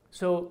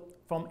 So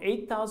from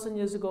 8,000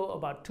 years ago,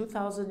 about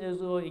 2,000 years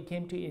ago, he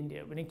came to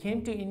India. When he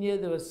came to India,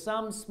 there was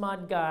some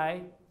smart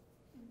guy.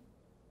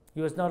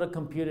 He was not a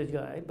computer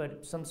guy,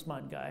 but some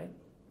smart guy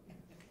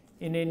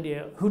in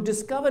India who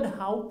discovered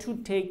how to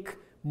take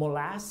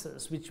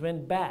molasses, which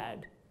went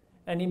bad,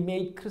 and he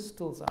made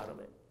crystals out of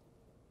it.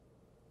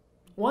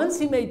 Once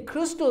he made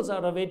crystals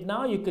out of it,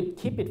 now you could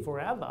keep it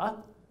forever,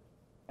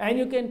 and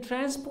you can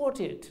transport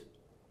it.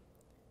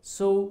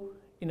 So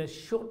in a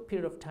short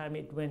period of time,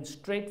 it went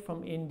straight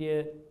from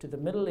India to the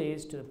Middle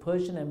East, to the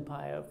Persian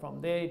Empire.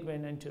 From there, it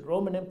went into the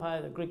Roman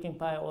Empire, the Greek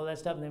Empire, all that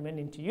stuff, and then went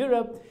into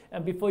Europe.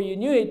 And before you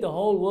knew it, the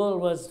whole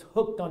world was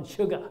hooked on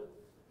sugar.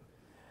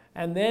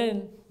 And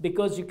then,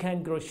 because you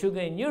can't grow sugar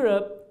in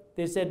Europe,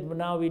 they said, well,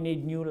 now we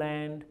need new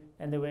land.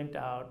 And they went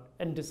out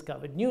and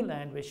discovered new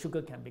land where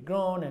sugar can be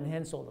grown, and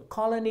hence all the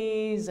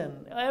colonies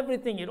and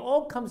everything. It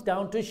all comes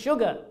down to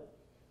sugar.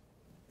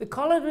 The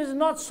colony is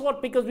not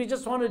sought because we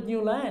just wanted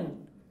new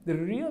land. The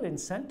real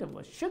incentive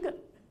was sugar.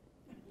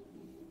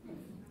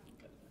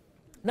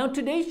 Now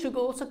today, sugar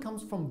also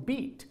comes from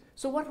beet.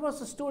 So what was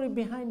the story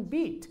behind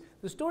beet?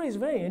 The story is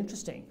very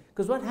interesting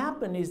because what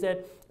happened is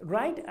that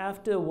right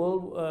after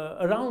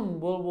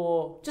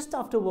just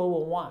after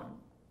World War I,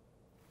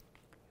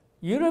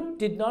 Europe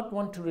did not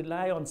want to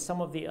rely on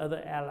some of the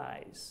other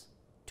allies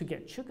to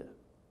get sugar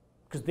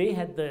because they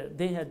had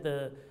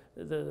the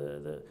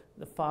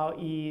Far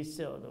East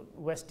or the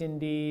West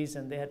Indies,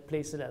 and they had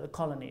places like the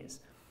colonies.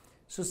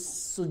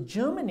 So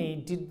Germany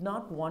did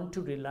not want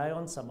to rely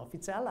on some of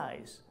its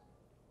allies.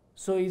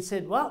 So he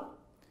said, well,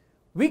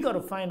 we got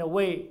to find a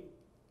way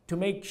to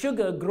make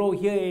sugar grow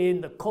here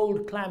in the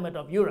cold climate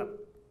of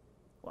Europe.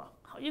 Well,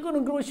 how are you going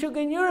to grow sugar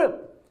in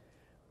Europe?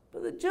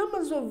 But the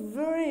Germans were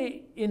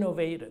very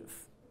innovative.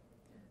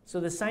 So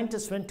the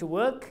scientists went to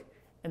work,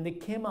 and they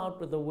came out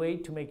with a way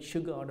to make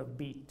sugar out of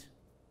beet.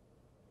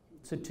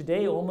 So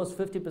today, almost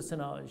 50%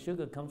 of our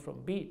sugar comes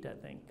from beet,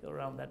 I think,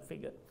 around that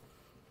figure.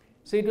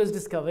 So it was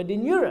discovered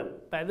in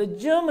Europe by the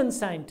German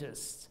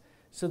scientists.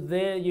 So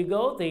there you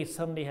go, they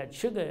suddenly had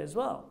sugar as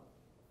well.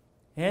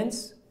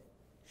 Hence,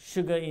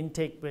 sugar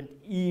intake went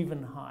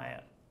even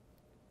higher.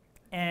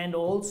 And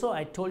also,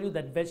 I told you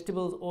that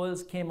vegetable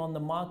oils came on the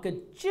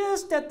market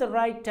just at the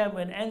right time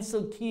when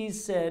Ansel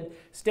Keys said,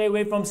 stay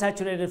away from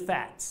saturated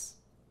fats.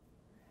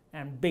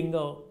 And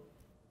bingo,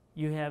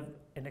 you have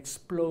an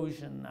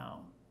explosion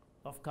now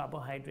of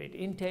carbohydrate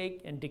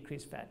intake and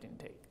decreased fat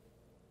intake.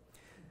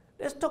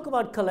 Let's talk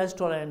about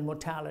cholesterol and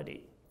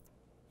mortality.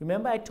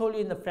 Remember I told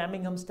you in the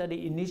Framingham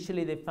study,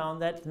 initially they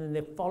found that, and then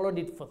they followed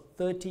it for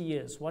 30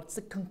 years. What's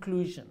the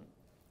conclusion?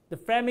 The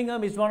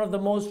Framingham is one of the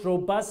most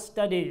robust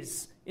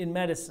studies in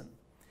medicine.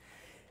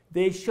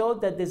 They showed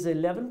that there's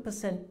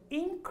 11%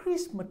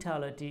 increased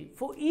mortality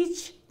for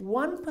each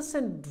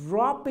 1%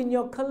 drop in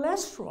your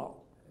cholesterol.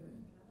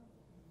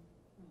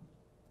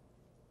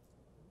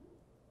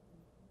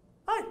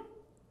 Right.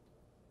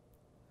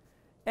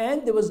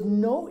 And there was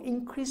no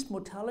increased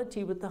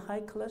mortality with the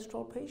high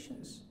cholesterol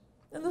patients.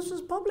 And this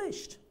was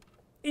published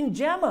in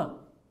JAMA.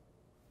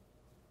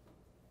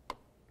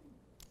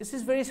 This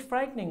is very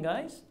frightening,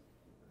 guys.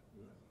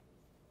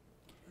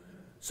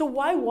 So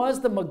why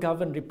was the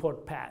McGovern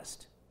report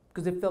passed?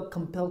 Because they felt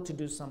compelled to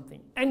do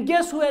something. And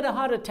guess who had a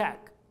heart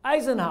attack?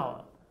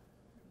 Eisenhower.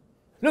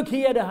 Look,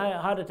 he had a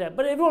heart attack.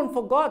 But everyone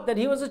forgot that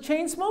he was a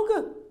chain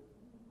smoker.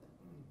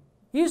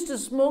 He used to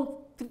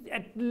smoke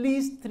at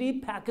least 3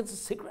 packets of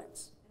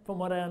cigarettes, from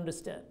what I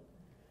understand.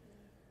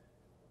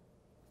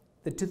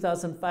 The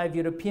 2005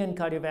 European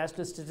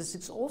cardiovascular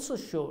statistics also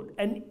showed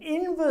an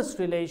inverse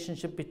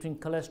relationship between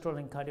cholesterol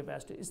and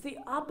cardiovascular. It's the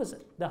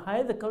opposite. The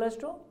higher the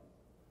cholesterol,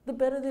 the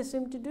better they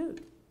seem to do.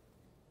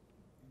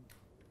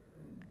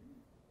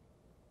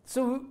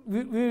 So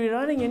we're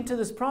running into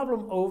this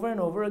problem over and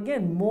over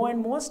again, more and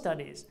more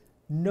studies.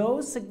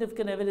 No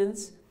significant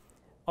evidence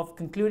of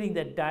concluding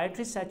that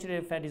dietary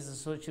saturated fat is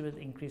associated with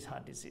increased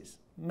heart disease.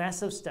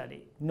 Massive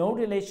study. No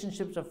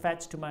relationships of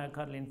fats to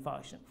myocardial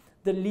infarction.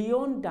 The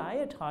Lyon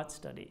Diet Heart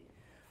Study.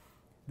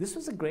 This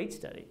was a great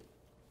study.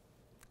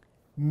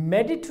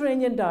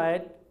 Mediterranean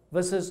diet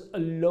versus a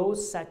low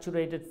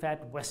saturated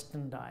fat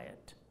Western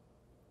diet.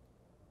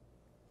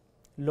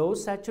 Low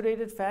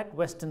saturated fat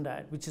Western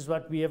diet, which is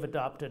what we have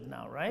adopted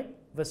now, right?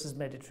 Versus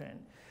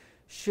Mediterranean.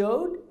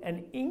 Showed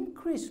an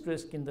increased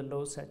risk in the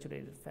low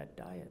saturated fat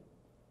diet.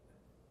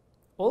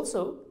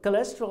 Also,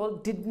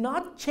 cholesterol did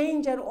not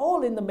change at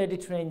all in the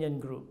Mediterranean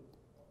group.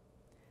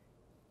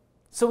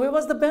 So where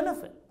was the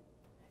benefit?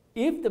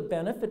 If the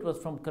benefit was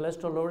from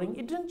cholesterol lowering,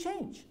 it didn't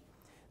change.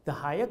 The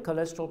higher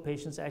cholesterol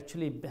patients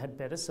actually had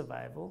better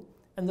survival,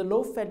 and the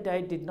low-fat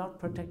diet did not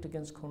protect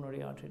against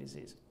coronary artery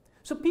disease.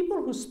 So people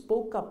who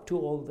spoke up to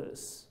all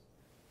this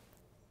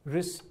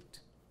risked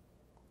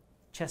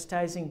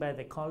chastising by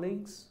their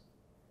colleagues.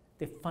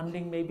 the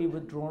funding may be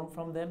withdrawn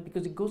from them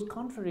because it goes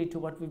contrary to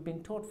what we've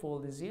been taught for all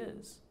these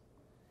years.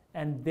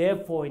 And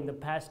therefore, in the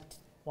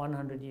past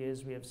 100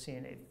 years, we have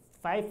seen a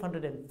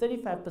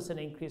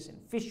 535% increase in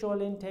fish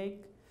oil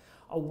intake,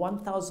 a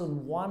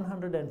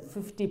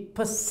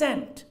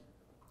 1,150%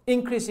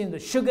 increase in the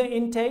sugar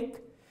intake,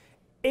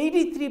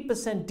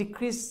 83%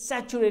 decreased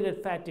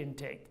saturated fat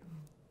intake,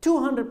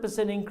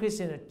 200% increase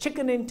in the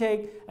chicken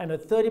intake, and a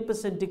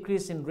 30%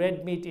 decrease in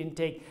red meat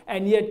intake,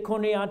 and yet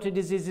coronary artery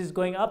disease is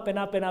going up and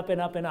up and up and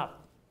up and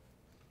up.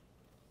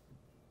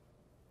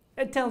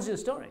 It tells you a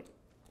story.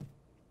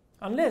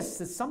 Unless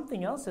there's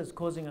something else that's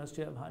causing us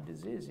to have heart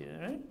disease here,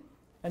 right?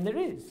 And there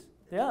is.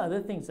 There are other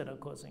things that are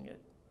causing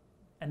it.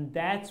 And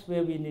that's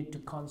where we need to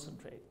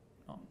concentrate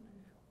on.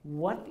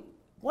 What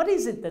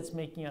is it that's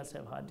making us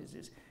have heart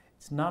disease?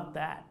 It's not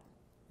that.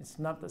 It's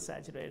not the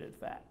saturated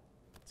fat.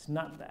 It's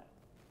not that.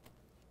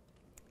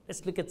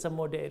 Let's look at some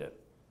more data.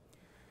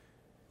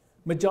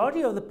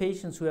 Majority of the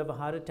patients who have a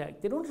heart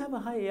attack, they don't have a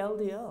high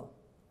LDL.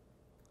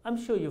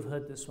 I'm sure you've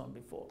heard this one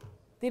before.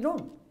 They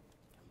don't.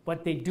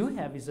 What they do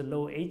have is a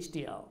low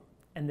HDL,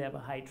 and they have a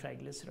high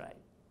triglyceride.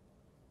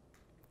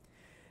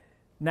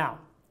 Now,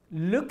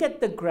 look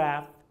at the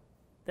graph,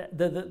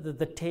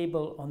 the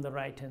table on the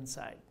right-hand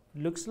side.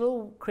 Looks a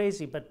little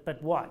crazy,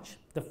 but watch.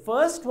 The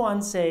first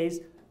one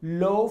says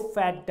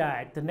low-fat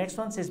diet. The next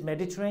one says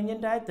Mediterranean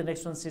diet. The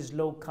next one says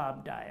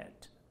low-carb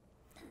diet.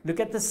 Look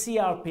at the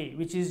CRP,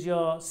 which is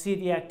your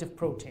C-reactive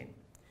protein.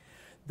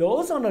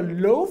 Those on a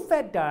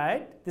low-fat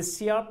diet, the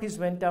CRPs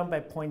went down by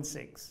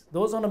 0.6.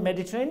 Those on a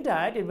Mediterranean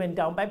diet, it went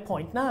down by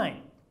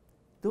 0.9.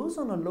 Those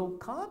on a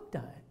low-carb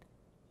diet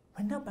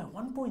went down by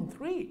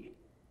 1.3.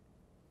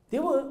 They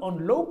were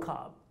on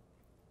low-carb,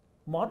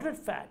 moderate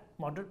fat,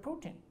 moderate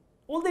protein.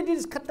 All they did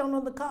is cut down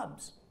on the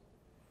carbs.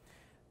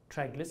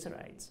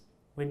 Triglycerides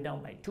went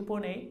down by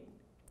 2.8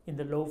 in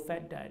the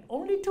low-fat diet.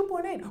 Only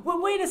 2.8.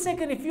 Well, wait a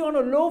second. If you're on a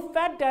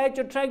low-fat diet,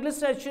 your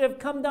triglycerides should have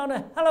come down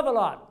a hell of a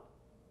lot.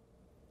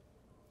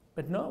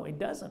 But no, it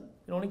doesn't.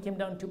 It only came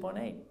down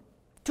 2.8.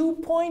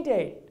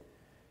 2.8.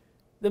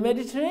 The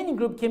Mediterranean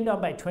group came down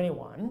by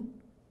 21.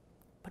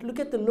 But look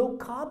at the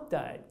low-carb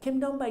diet. Came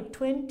down by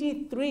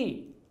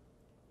 23.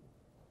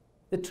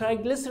 The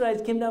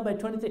triglycerides came down by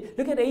 23.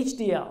 Look at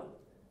HDL.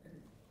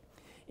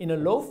 In a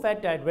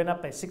low-fat diet, went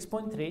up by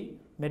 6.3.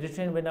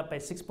 Mediterranean went up by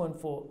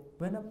 6.4.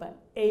 Went up by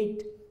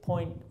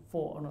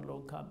 8.4 on a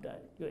low-carb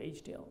diet, your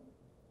HDL.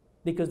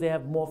 Because they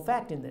have more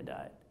fat in their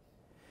diet.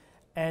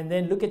 And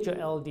then look at your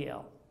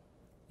LDL.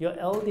 Your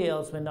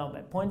LDLs went down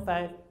by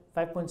 0.5,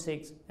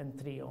 5.6, and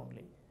 3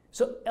 only.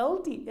 So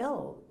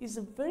LDL is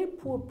a very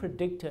poor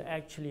predictor,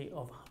 actually,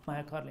 of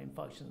myocardial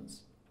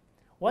infarctions.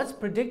 What's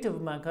predictive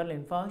of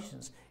myocardial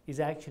infarctions is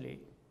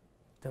actually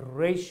the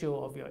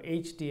ratio of your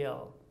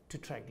HDL to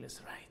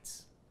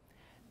triglycerides.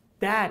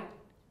 That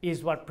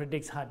is what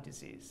predicts heart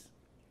disease.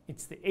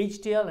 It's the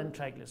HDL and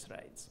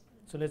triglycerides.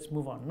 So let's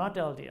move on, not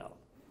LDL.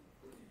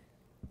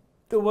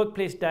 The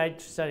workplace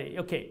diet study,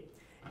 okay.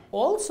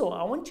 Also,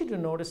 I want you to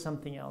notice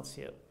something else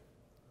here.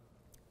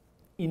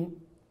 In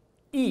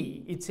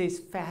E, it says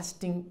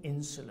fasting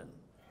insulin.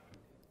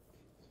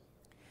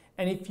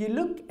 And if you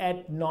look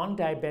at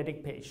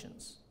non-diabetic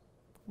patients,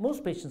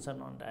 most patients are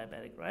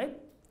non-diabetic, right?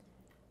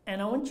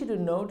 And I want you to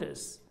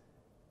notice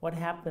what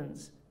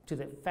happens to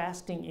the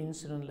fasting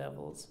insulin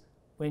levels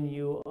when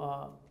you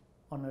are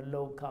on a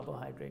low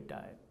carbohydrate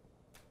diet.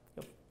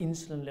 Your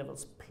insulin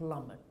levels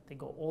plummet. They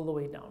go all the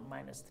way down,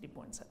 minus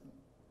 3.7.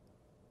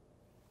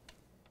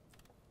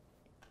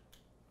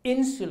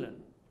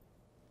 Insulin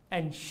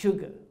and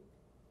sugar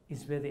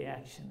is where the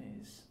action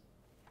is.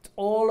 It's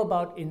all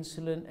about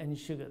insulin and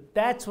sugar.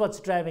 That's what's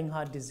driving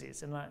heart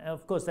disease. And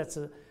of course, that's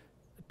a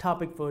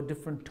topic for a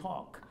different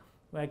talk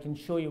where I can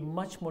show you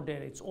much more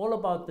data. It's all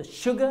about the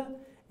sugar.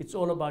 It's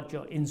all about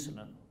your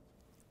insulin,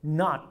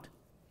 not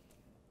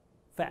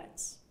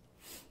fats.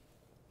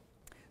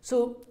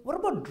 So what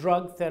about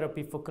drug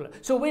therapy for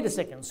cholesterol? So wait a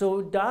second.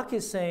 So Doc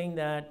is saying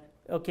that,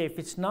 okay, if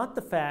it's not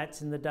the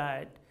fats in the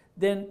diet,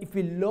 then if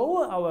we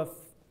lower our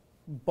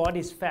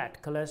body's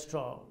fat,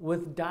 cholesterol,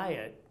 with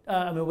diet,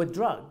 with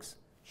drugs,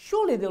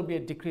 surely there'll be a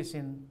decrease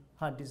in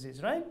heart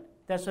disease, right?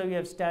 That's why we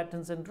have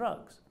statins and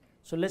drugs.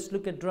 So let's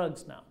look at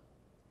drugs now.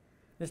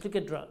 Let's look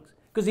at drugs.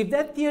 Because if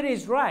that theory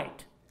is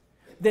right,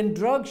 then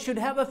drugs should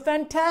have a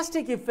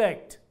fantastic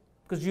effect.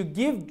 Because you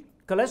give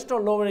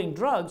cholesterol-lowering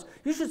drugs,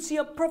 you should see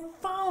a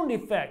profound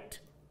effect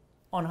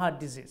on heart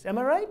disease. Am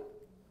I right?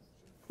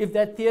 If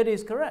that theory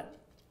is correct.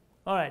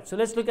 All right, so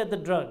let's look at the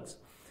drugs.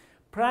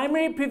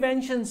 Primary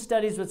prevention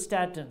studies with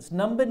statins,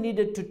 number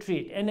needed to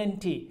treat,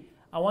 NNT.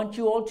 I want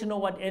you all to know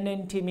what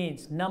NNT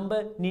means,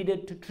 number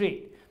needed to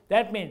treat.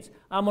 That means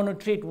I'm going to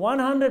treat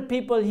 100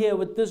 people here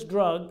with this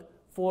drug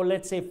for,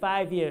 let's say,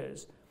 5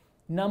 years.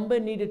 Number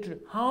needed to,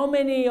 how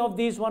many of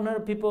these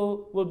 100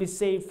 people will be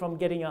saved from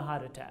getting a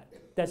heart attack?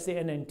 That's the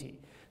NNT.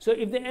 So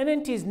if the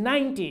NNT is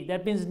 90,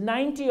 that means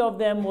 90 of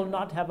them will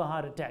not have a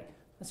heart attack.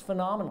 That's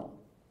phenomenal.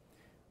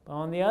 But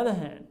on the other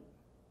hand,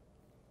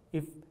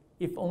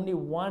 if only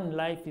one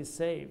life is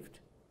saved,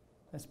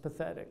 that's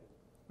pathetic,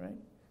 right?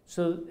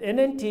 So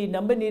NNT,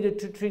 number needed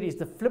to treat, is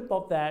the flip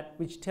of that,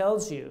 which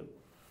tells you,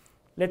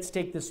 let's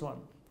take this one.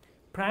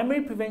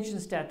 Primary prevention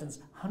statins,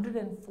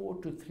 104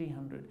 to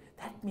 300.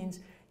 That means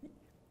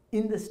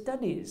in the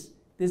studies,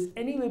 there's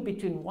anywhere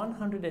between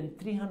 100 and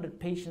 300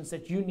 patients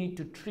that you need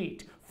to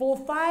treat for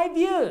 5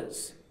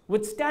 years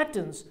with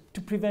statins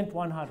to prevent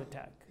one heart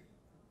attack.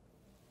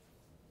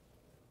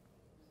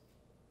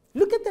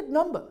 Look at that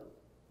number.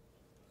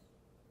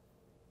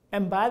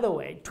 And by the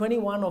way,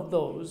 21 of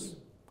those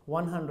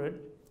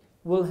 100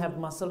 will have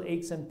muscle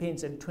aches and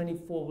pains, and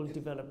 24 will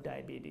develop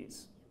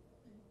diabetes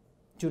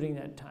during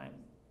that time.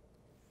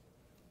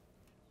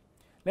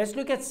 Let's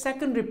look at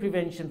secondary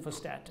prevention for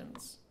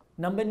statins.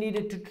 Number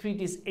needed to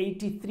treat is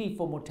 83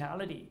 for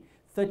mortality,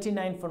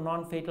 39 for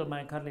non-fatal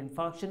myocardial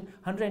infarction,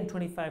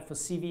 125 for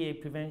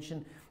CVA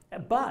prevention,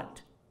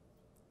 but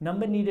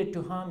number needed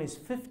to harm is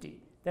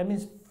 50. That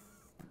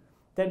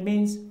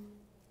means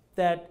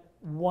that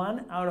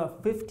 1 out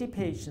of 50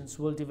 patients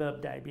will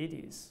develop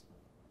diabetes,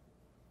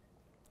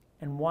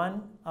 and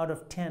 1 out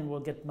of 10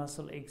 will get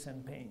muscle aches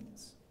and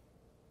pains.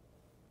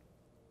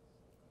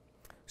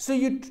 So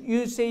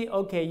you say,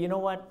 okay, you know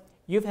what?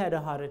 You've had a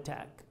heart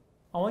attack.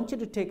 I want you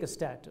to take a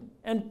statin.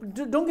 And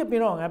don't get me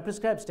wrong, I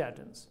prescribe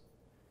statins.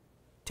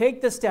 Take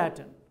the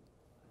statin.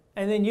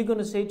 And then you're going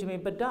to say to me,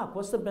 but doc,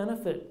 what's the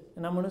benefit?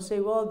 And I'm going to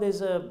say, well,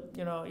 there's a,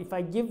 if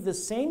I give the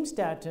same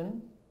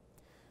statin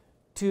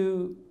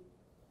to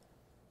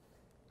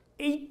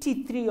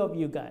 83 of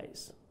you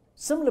guys,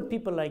 similar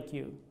people like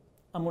you,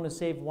 I'm going to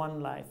save 1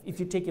 life if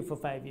you take it for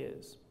 5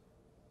 years.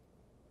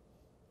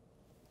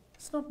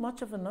 It's not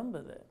much of a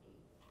number there.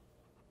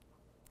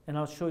 And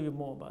I'll show you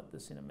more about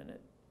this in a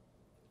minute.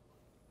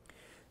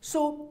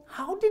 So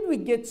how did we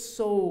get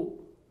so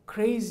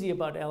crazy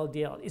about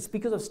LDL? It's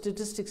because of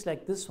statistics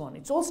like this one.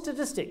 It's all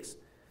statistics.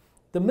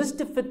 The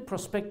Mr. Fit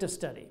prospective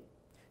study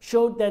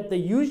showed that the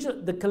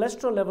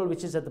cholesterol level,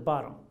 which is at the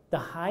bottom, the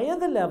higher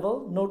the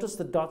level, notice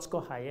the dots go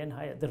higher and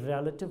higher. The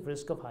relative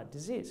risk of heart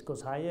disease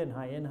goes higher and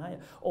higher and higher.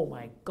 Oh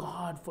my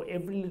God, for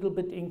every little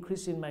bit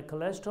increase in my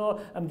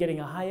cholesterol, I'm getting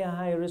a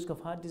higher risk of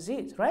heart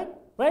disease, right?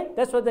 Right?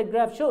 That's what that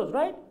graph shows,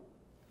 right?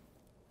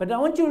 But I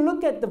want you to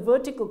look at the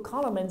vertical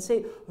column and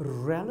say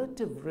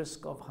relative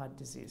risk of heart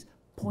disease,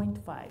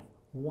 0.5,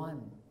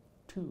 1,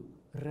 2,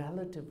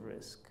 relative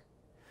risk.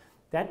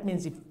 That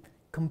means if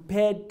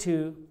compared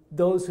to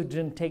those who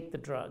didn't take the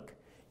drug,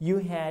 you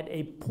had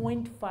a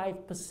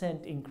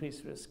 0.5%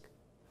 increased risk.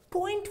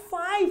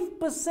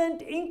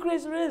 0.5%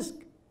 increased risk.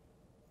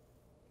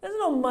 That's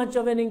not much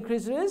of an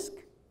increased risk.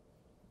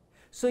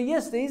 So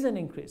yes, there is an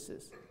increased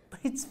risk, but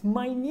it's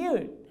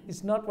minute.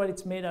 It's not what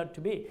it's made out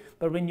to be.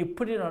 But when you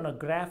put it on a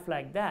graph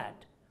like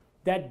that,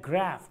 that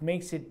graph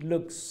makes it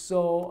look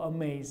so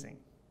amazing.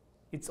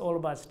 It's all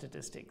about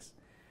statistics.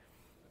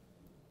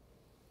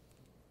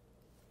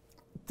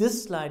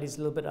 This slide is a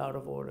little bit out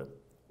of order.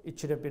 It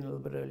should have been a little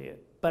bit earlier.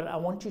 But I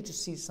want you to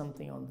see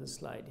something on this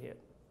slide here.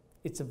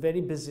 It's a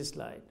very busy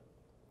slide.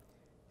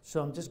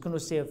 So I'm just going to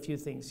say a few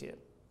things here.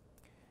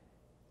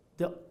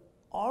 The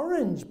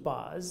orange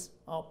bars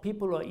are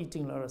people who are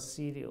eating a lot of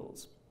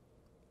cereals.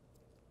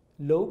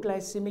 Low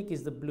glycemic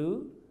is the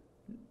blue,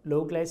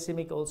 low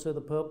glycemic also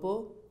the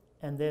purple,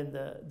 and then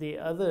the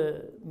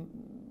other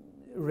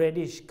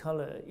reddish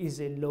color is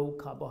a low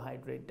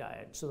carbohydrate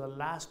diet. So the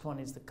last one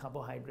is the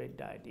carbohydrate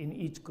diet in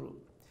each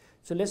group.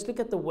 So let's look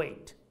at the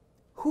weight.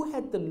 Who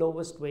had the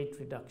lowest weight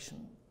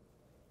reduction?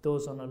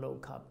 Those on a low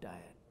carb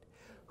diet.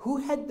 Who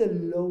had the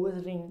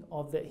lowering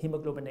of the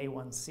hemoglobin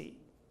A1C?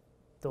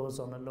 Those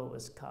on a low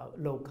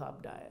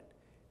carb diet.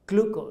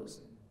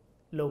 Glucose,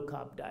 low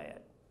carb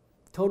diet.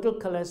 Total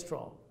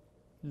cholesterol,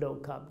 low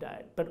carb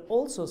diet, but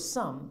also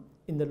some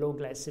in the low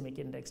glycemic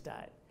index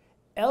diet.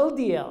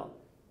 LDL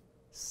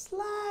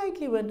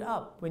slightly went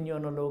up when you're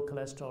on a low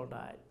cholesterol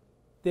diet.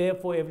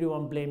 Therefore,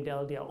 everyone blamed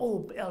LDL.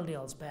 Oh,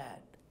 LDL's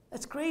bad.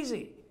 That's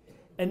crazy.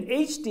 And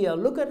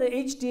HDL, look at the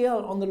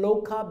HDL on the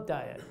low carb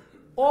diet.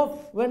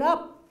 Off, went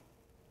up.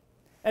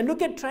 And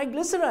look at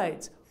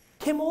triglycerides,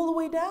 came all the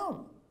way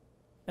down.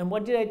 And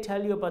what did I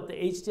tell you about the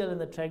HDL and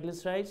the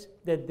triglycerides?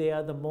 That they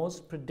are the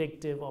most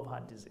predictive of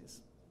heart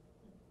disease.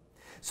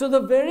 So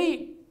the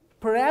very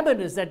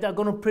parameters that are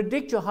going to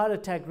predict your heart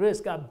attack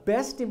risk are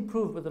best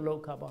improved with a low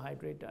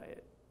carbohydrate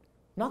diet.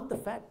 Not the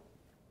fat,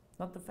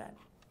 not the fat.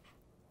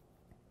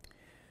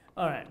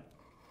 All right,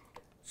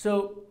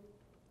 so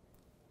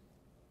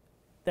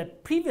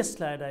that previous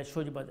slide I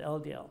showed you about the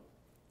LDL.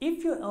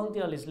 If your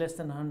LDL is less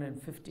than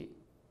 150,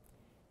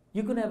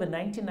 you're going to have a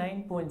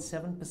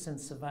 99.7%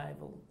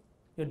 survival.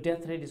 Your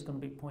death rate is going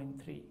to be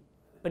 0.3.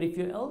 But if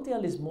your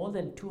LDL is more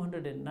than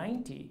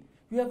 290,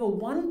 you have a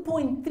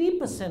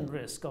 1.3%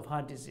 risk of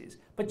heart disease,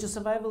 but your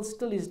survival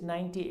still is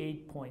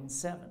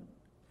 98.7.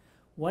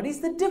 What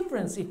is the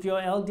difference if your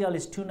LDL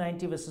is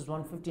 290 versus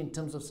 150 in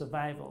terms of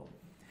survival?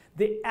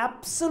 The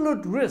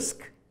absolute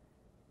risk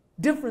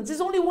difference is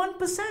only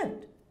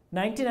 1%,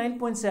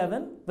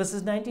 99.7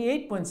 versus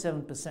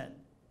 98.7%.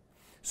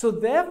 So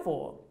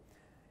therefore,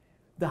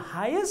 The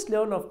highest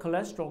level of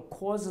cholesterol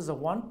causes a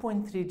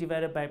 1.3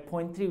 divided by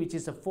 0.3, which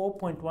is a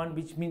 4.1,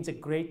 which means a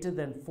greater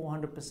than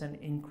 400%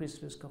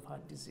 increased risk of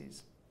heart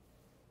disease.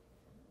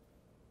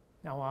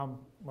 Now, I'm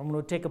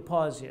going to take a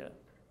pause here.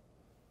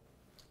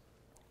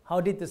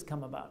 How did this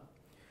come about?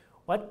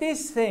 What they're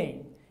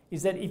saying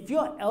is that if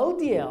your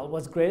LDL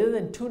was greater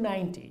than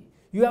 290,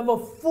 you have a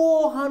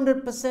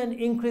 400%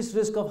 increased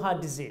risk of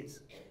heart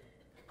disease.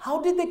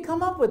 How did they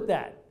come up with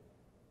that?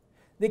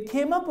 They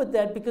came up with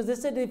that because they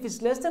said if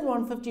it's less than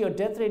 150, your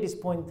death rate is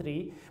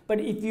 0.3.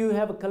 But if you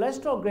have a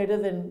cholesterol greater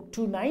than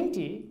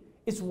 290,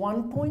 it's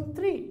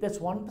 1.3. That's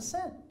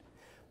 1%.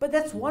 But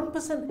that's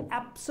 1%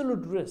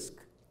 absolute risk.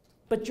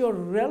 But your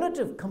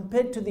relative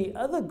compared to the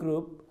other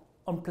group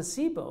on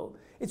placebo,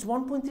 it's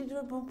 1.3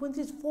 divided by 1.3,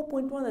 it's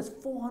 4.1. That's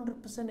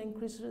 400%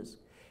 increased risk.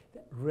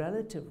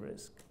 Relative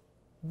risk.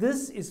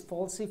 This is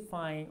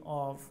falsifying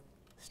of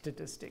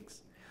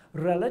statistics.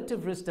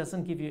 Relative risk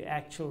doesn't give you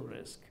actual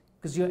risk,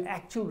 because your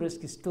actual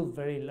risk is still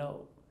very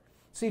low.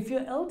 So if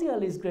your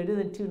LDL is greater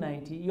than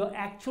 290, your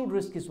actual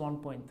risk is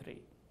 1.3.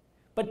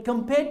 But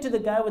compared to the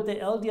guy with the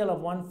LDL of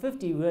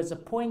 150 who has a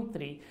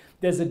 0.3,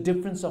 there's a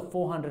difference of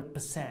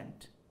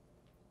 400%.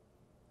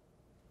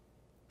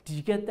 Did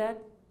you get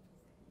that?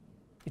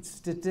 It's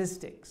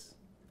statistics.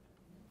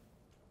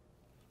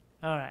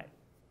 All right.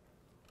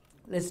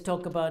 Let's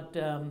talk about,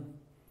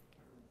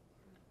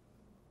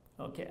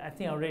 okay, I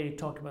think I already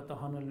talked about the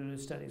Honolulu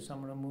study, so I'm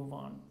going to move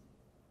on.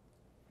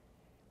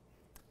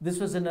 This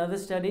was another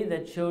study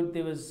that showed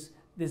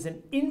there's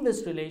an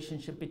inverse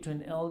relationship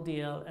between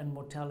LDL and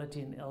mortality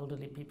in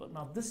elderly people.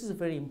 Now, this is a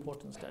very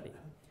important study.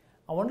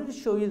 I wanted to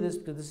show you this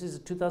because this is a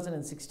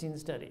 2016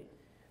 study,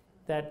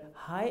 that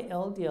high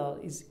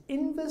LDL is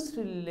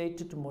inversely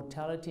related to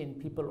mortality in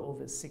people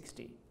over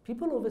 60.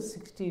 People over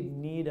 60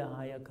 need a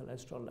higher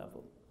cholesterol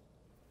level.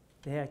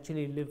 They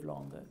actually live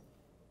longer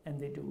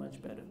and they do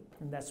much better.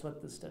 And that's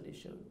what the study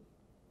showed.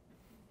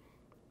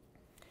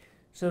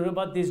 So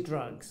about these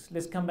drugs,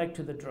 let's come back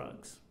to the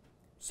drugs.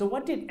 So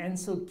what did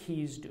Ancel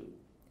Keys do?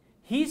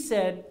 He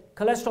said,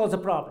 cholesterol is a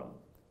problem.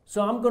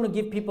 So I'm going to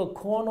give people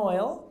corn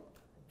oil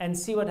and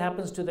see what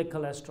happens to their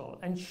cholesterol.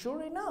 And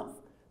sure enough,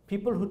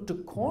 people who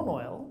took corn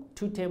oil,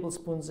 2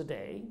 tablespoons a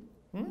day,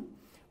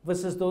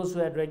 versus those who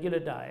had regular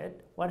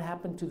diet, what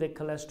happened to their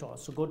cholesterol?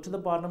 So go to the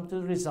bottom to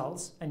the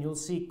results and you'll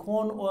see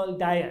corn oil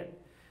diet.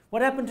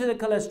 What happened to the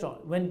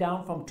cholesterol? It went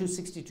down from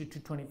 260 to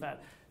 225.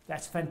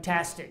 That's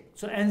fantastic.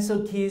 So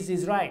Ancel Keys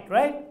is right?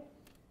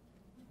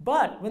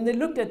 But when they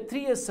looked at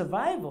 3 years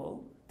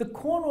survival, the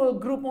corn oil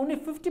group, only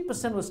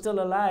 50% was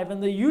still alive,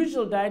 and the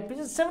usual diet,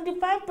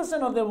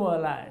 75% of them were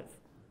alive.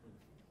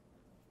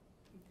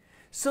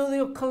 So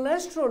the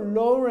cholesterol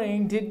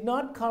lowering did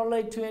not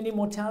correlate to any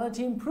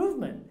mortality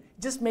improvement.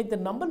 It just made the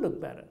number look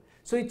better.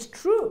 So it's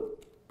true,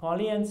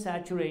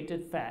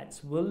 polyunsaturated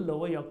fats will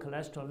lower your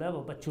cholesterol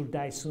level, but you'll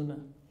die sooner.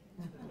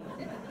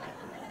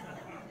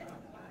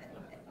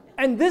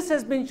 And this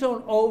has been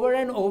shown over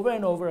and over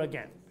and over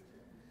again.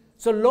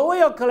 So lower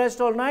your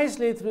cholesterol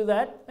nicely through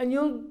that, and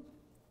you'll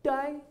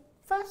die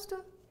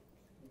faster.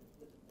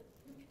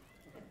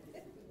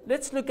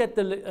 Let's look at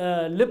the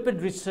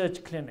lipid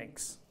research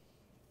clinics.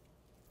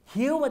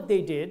 Here what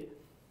they did,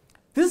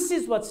 this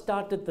is what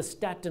started the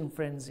statin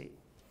frenzy.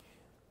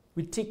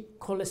 We take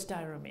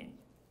cholestyramine.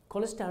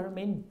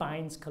 Cholestyramine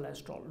binds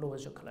cholesterol,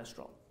 lowers your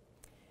cholesterol.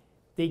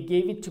 They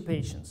gave it to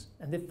patients,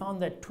 and they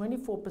found that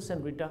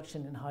 24%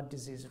 reduction in heart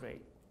disease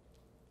rate.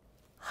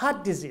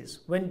 Heart disease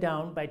went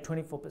down by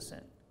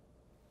 24%.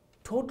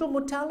 Total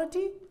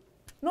mortality,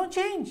 no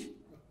change.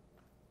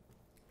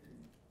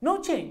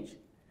 No change.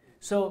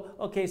 So,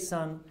 okay,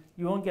 son,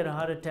 you won't get a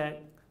heart attack,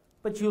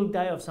 but you'll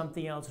die of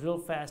something else real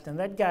fast. And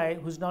that guy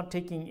who's not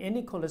taking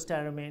any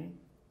cholestyramine,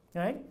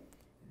 right?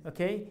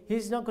 Okay,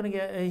 he's not going to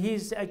get,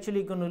 he's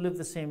actually going to live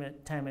the same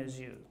time as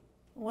you.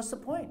 What's the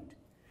point?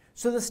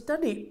 So the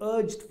study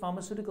urged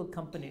pharmaceutical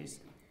companies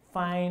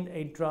find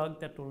a drug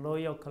that will lower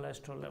your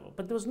cholesterol level.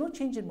 But there was no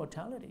change in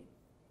mortality.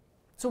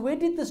 So where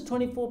did this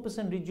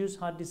 24% reduced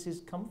heart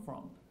disease come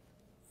from?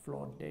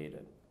 Flawed data.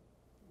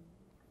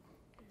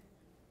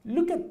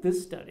 Look at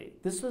this study.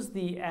 This was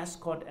the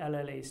Ascot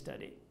LLA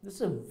study. This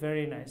is a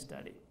very nice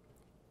study.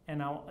 And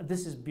now,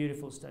 this is a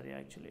beautiful study,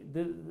 actually.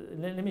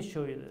 Let me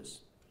show you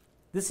this.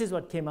 This is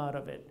what came out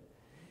of it.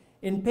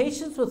 In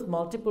patients with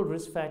multiple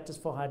risk factors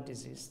for heart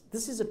disease,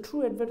 this is a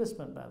true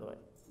advertisement, by the way.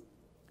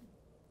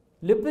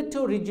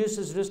 Lipitor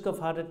reduces risk of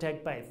heart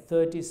attack by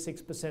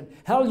 36%.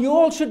 Hell, you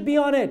all should be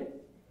on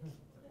it.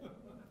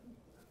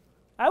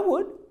 I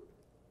would.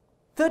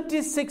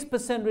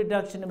 36%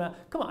 reduction in my,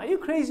 come on, are you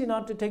crazy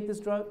not to take this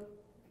drug?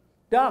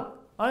 Doc,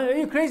 are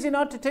you crazy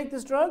not to take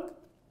this drug?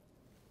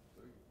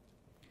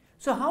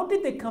 So how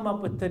did they come up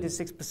with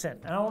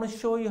 36%? And I want to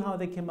show you how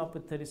they came up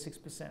with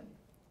 36%.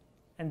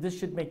 And this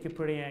should make you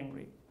pretty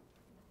angry.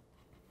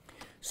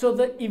 So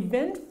the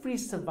event-free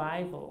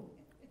survival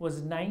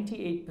was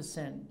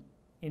 98%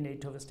 in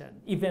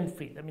atorvastatin.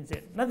 Event-free, that means they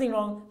had nothing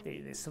wrong,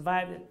 they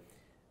survived it.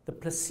 The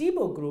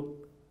placebo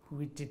group,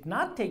 who did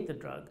not take the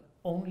drug,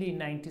 only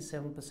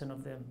 97%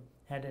 of them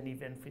had an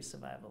event-free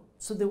survival.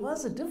 So there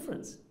was a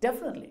difference,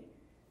 definitely.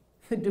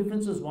 The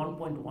difference was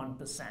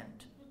 1.1%.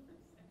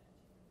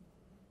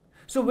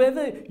 So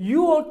whether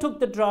you all took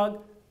the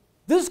drug,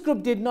 this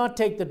group did not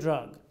take the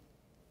drug.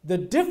 The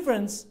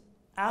difference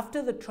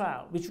after the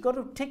trial, which you got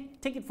to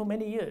take it for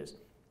many years,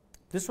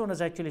 this one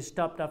was actually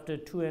stopped after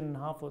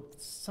 2.5 or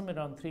somewhere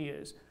around 3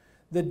 years.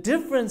 The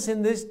difference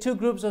in these two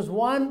groups was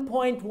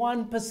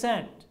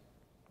 1.1%.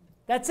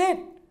 That's it.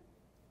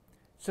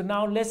 So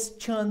now let's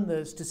churn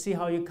this to see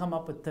how you come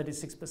up with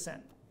 36%.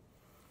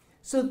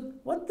 So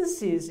what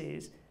this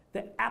is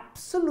the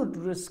absolute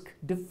risk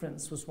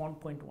difference was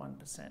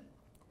 1.1%.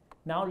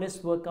 Now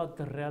let's work out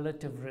the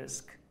relative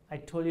risk. I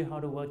told you how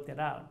to work that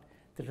out.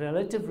 The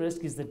relative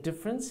risk is the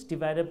difference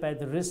divided by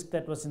the risk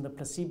that was in the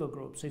placebo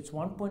group. So it's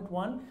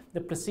 1.1.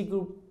 The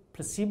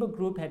placebo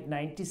group had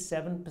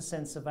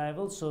 97%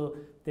 survival, so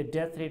the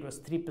death rate was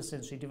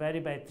 3%. So you divide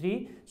it by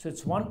 3. So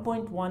it's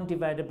 1.1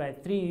 divided by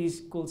 3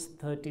 equals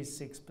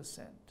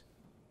 36%.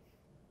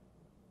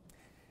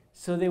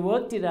 So they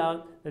worked it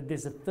out that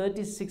there's a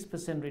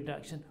 36%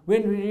 reduction.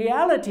 When in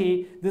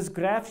reality, this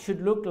graph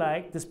should look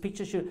like, this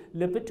picture should,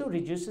 Lipitor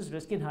reduces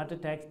risk in heart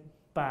attack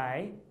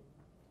by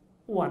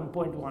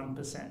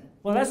 1.1%.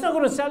 Well, that's not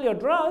going to sell your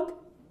drug.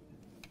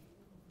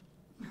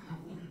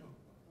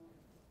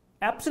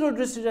 Absolute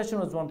risk reduction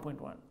was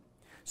 1.1.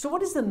 So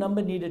what is the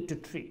number needed to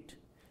treat?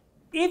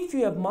 If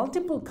you have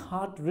multiple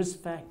heart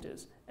risk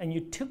factors and you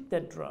took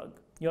that drug,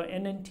 your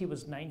NNT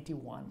was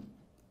 91.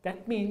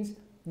 That means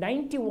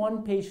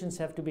 91 patients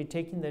have to be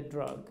taking that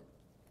drug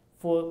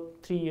for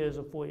 3 years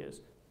or 4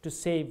 years to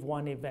save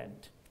one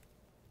event.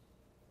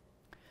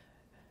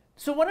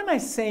 So what am I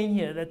saying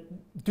here?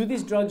 That do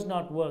these drugs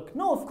not work?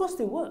 No, of course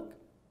they work.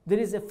 There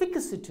is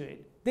efficacy to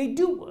it. They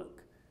do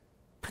work.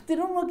 But they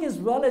don't work as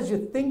well as you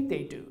think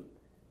they do.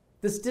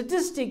 The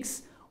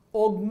statistics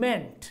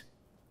augment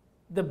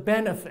the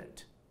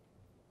benefit.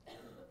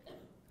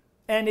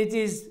 And it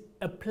is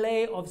a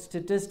play of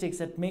statistics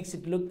that makes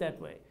it look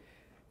that way.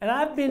 And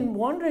I've been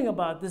wondering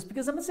about this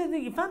because I'm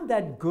saying, if I'm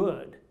that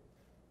good,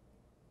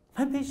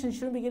 my patients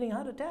shouldn't be getting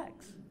heart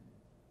attacks.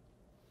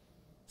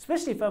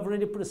 Especially if I've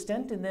already put a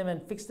stent in them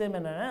and fixed them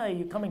and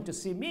you're coming to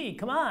see me,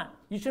 come on,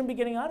 you shouldn't be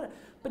getting heart attacks.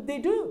 But they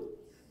do.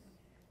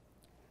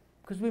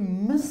 Because we're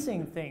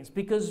missing things,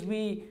 because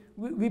we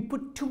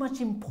put too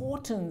much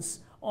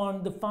importance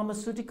on the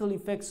pharmaceutical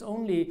effects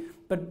only,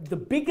 but the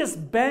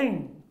biggest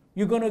bang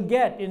you're going to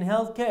get in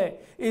healthcare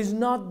is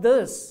not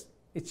this,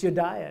 it's your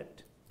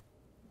diet.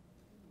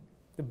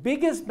 The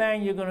biggest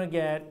bang you're going to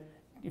get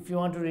if you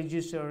want to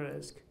reduce your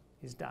risk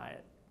is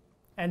diet.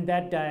 And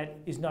that diet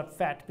is not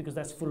fat because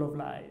that's full of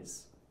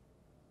lies.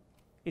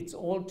 It's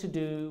all to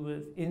do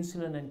with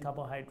insulin and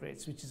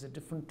carbohydrates, which is a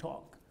different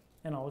talk.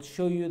 And I'll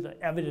show you the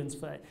evidence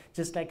for it,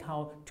 just like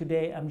how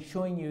today I'm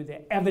showing you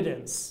the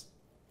evidence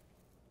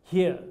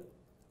here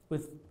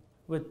with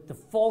the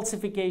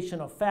falsification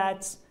of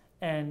fats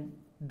and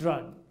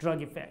drug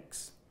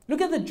effects.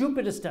 Look at the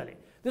Jupiter study.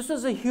 This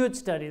was a huge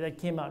study that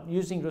came out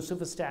using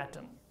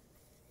rosuvastatin.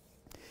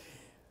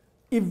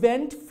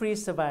 Event-free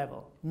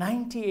survival,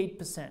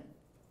 98%.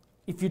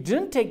 If you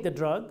didn't take the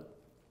drug,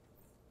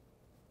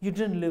 you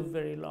didn't live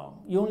very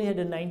long. You only had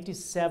a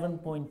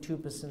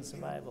 97.2%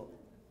 survival.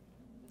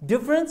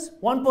 Difference,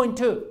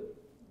 1.2.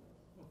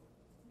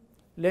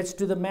 Let's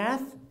do the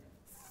math.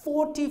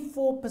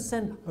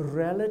 44%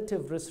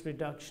 relative risk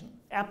reduction.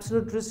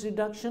 Absolute risk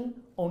reduction,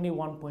 only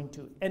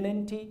 1.2.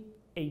 NNT,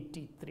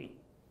 83.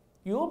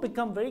 You all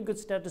become very good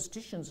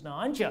statisticians now,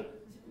 aren't you?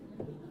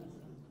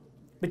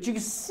 But you're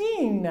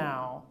seeing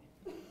now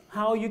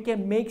how you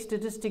can make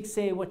statistics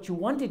say what you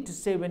want it to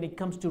say when it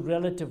comes to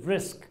relative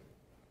risk.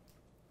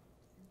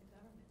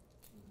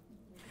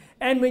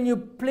 And when you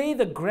play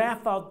the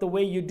graph out the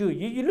way you do,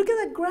 you look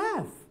at that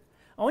graph.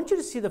 I want you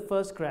to see the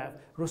first graph.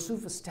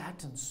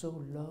 Rosuvastatin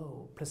so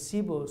low,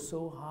 placebo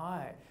so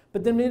high.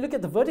 But then when you look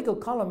at the vertical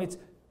column, it's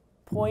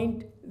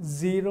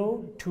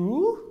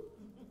 0.02,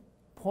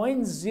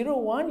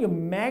 0.01. You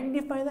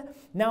magnify that.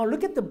 Now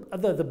look at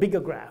the bigger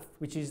graph,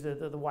 which is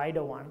the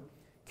wider one.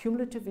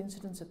 Cumulative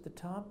incidence at the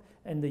top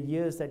and the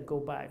years that go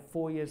by,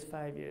 4 years,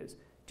 5 years.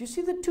 Do you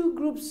see the two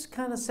groups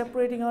kind of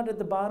separating out at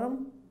the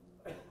bottom?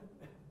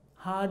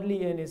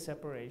 Hardly any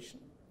separation.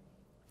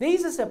 There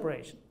is a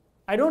separation.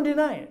 I don't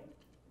deny it.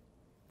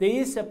 There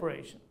is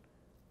separation.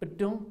 But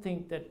don't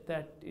think that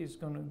that is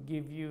going to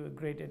give you a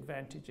great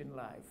advantage in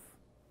life.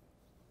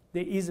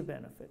 There is a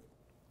benefit,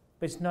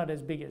 but it's not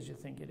as big as you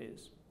think it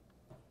is.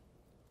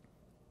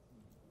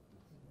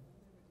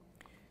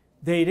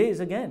 There it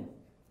is again.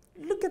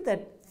 Look at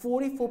that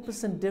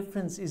 44%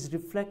 difference is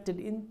reflected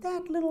in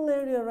that little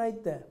area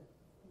right there.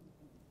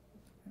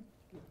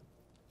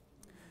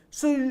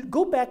 So you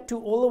go back to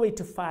all the way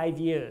to 5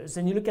 years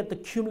and you look at the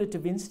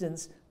cumulative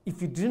incidence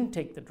if you didn't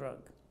take the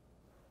drug.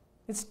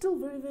 It's still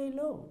very, very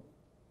low.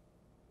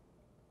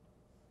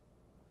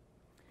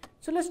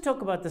 So let's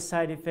talk about the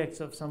side effects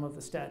of some of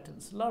the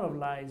statins. A lot of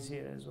lies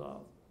here as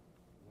well.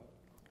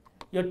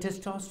 Your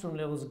testosterone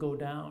levels go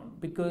down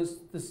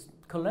because this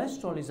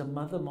cholesterol is a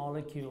mother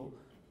molecule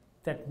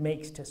that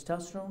makes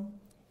testosterone,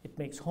 it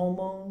makes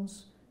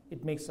hormones,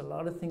 it makes a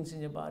lot of things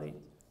in your body.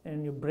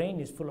 And your brain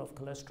is full of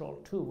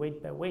cholesterol too.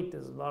 Weight by weight,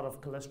 there's a lot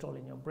of cholesterol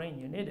in your brain.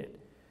 You need it.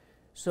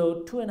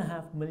 So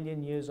 2.5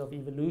 million years of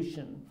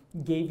evolution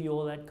gave you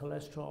all that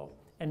cholesterol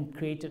and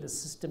created a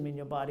system in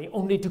your body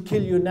only to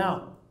kill you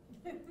now.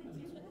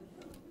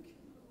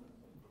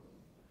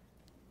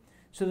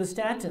 So the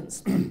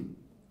statins.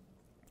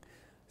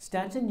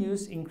 Statin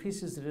use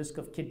increases the risk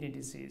of kidney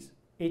disease.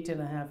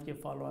 8.5-year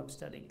follow-up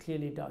study,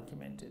 clearly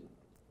documented.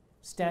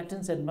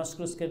 Statins and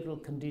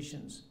musculoskeletal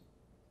conditions,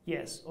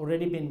 yes,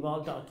 already been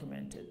well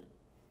documented.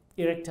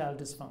 Erectile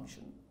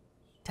dysfunction.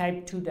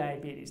 Type 2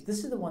 diabetes.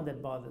 This is the one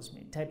that bothers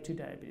me, type 2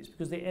 diabetes,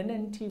 because the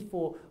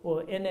NNT4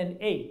 or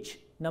NNH,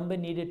 number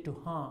needed to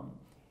harm,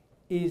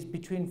 is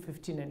between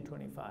 15 and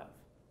 25,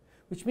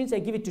 which means I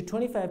give it to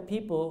 25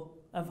 people,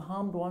 I've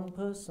harmed one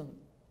person.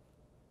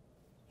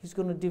 He's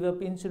going to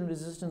develop insulin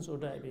resistance or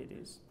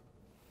diabetes.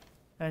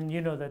 And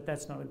you know that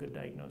that's not a good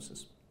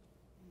diagnosis.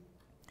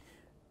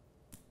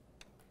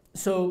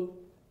 So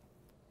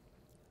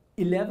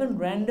 11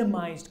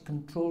 randomized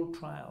controlled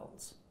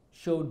trials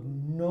showed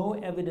no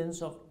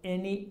evidence of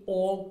any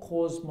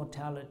all-cause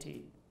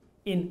mortality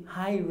in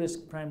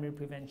high-risk primary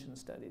prevention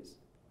studies.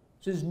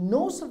 So there's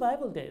no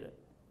survival data.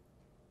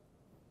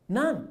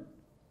 None.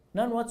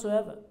 None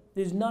whatsoever.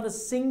 There's not a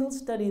single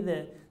study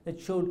there that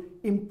showed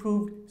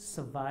improved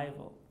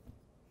survival.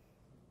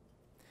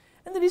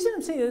 And the reason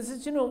I'm saying this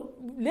is,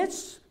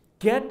 let's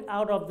get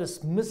out of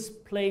this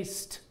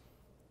misplaced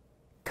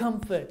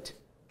comfort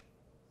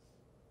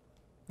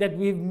that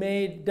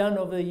we've done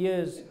over the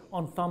years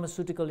on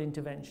pharmaceutical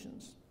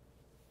interventions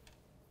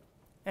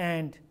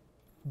and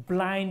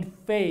blind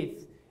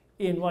faith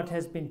in what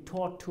has been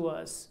taught to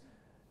us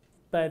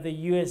by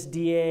the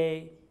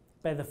USDA,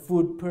 by the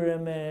food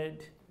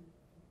pyramid,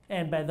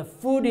 and by the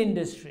food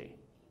industry.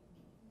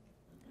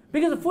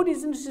 Because the food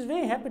industry is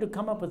very happy to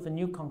come up with a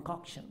new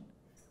concoction.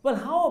 Well,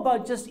 how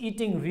about just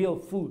eating real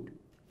food?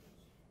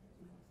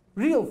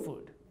 Real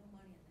food.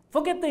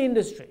 Forget the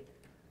industry.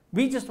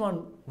 We just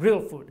want real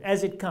food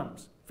as it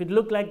comes. If it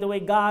looked like the way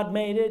God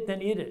made it,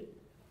 then eat it.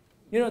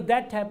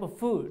 That type of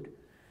food.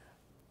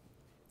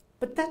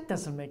 But that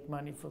doesn't make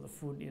money for the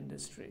food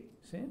industry,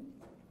 see?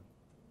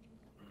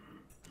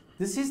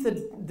 This is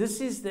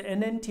the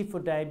NNT for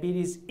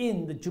diabetes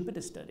in the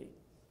Jupiter study.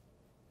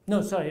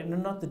 No, sorry,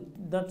 not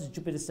the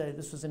Jupiter study.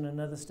 This was in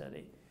another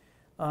study.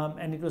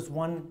 And it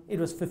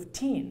was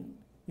 15,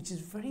 which is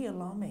very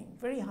alarming,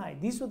 very high.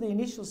 These were the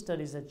initial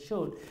studies that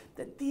showed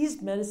that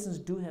these medicines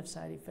do have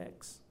side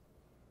effects.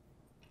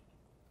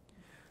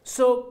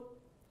 So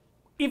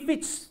if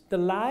it's the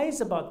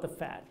lies about the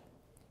fat,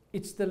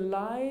 it's the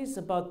lies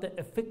about the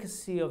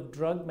efficacy of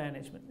drug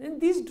management.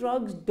 And these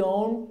drugs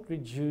don't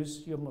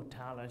reduce your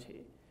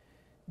mortality.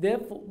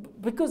 Therefore,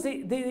 because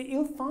they're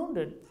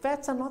ill-founded,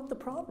 fats are not the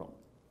problem.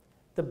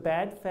 The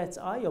bad fats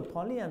are your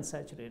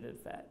polyunsaturated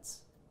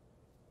fats.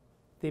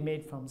 They're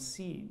made from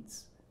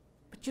seeds.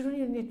 But you don't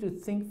even need to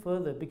think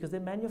further because they're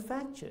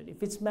manufactured.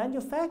 If it's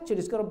manufactured,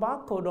 it's got a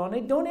barcode on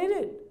it, don't eat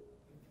it.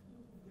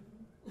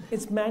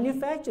 It's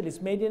manufactured,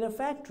 it's made in a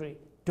factory,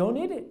 don't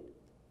eat it.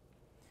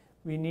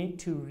 We need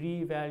to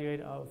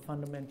reevaluate our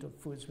fundamental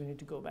foods. We need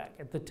to go back.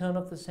 At the turn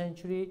of the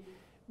century,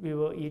 we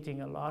were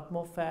eating a lot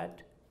more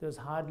fat. There was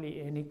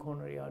hardly any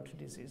coronary artery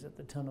disease at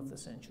the turn of the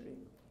century.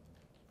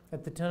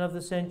 At the turn of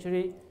the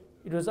century,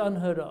 it was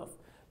unheard of.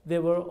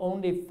 There were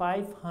only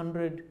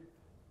 500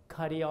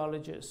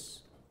 cardiologists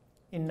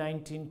in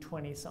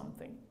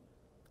 1920-something.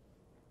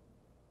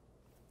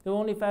 There were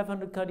only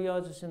 500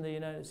 cardiologists in the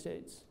United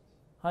States.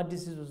 Heart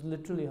disease was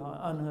literally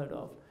unheard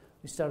of.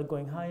 We started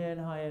going higher and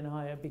higher and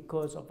higher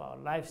because of our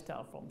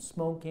lifestyle, from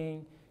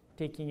smoking,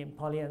 taking in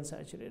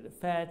polyunsaturated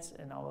fats,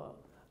 and our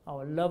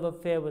love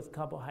affair with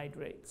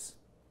carbohydrates.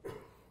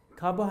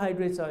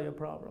 Carbohydrates are your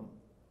problem.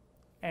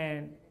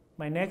 And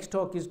my next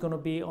talk is going to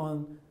be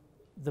on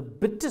the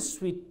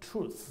bittersweet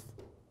truth,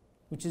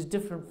 which is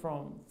different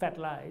from fat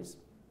lies.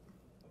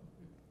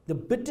 The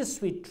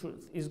bittersweet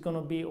truth is going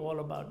to be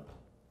all about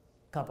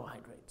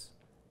carbohydrates.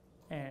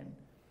 And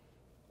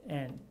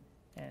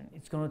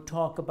it's going to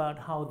talk about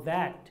how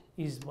that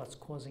is what's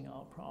causing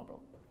our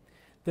problem.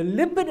 The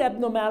lipid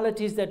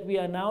abnormalities that we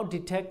are now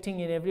detecting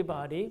in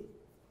everybody,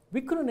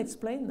 we couldn't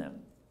explain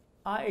them,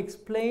 are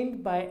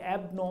explained by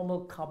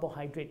abnormal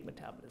carbohydrate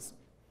metabolism.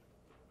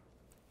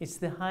 It's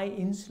the high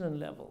insulin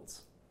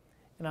levels.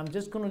 And I'm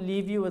just going to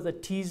leave you with a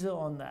teaser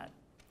on that.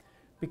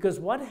 Because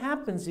what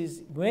happens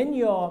is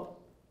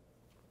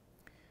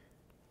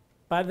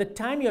by the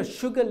time your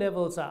sugar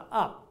levels are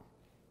up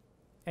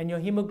and your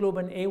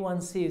hemoglobin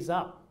A1C is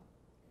up,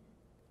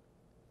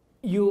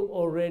 you're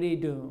already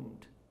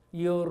doomed.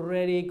 You're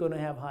already going to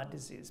have heart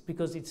disease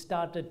because it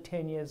started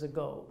 10 years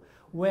ago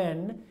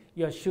when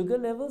your sugar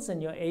levels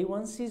and your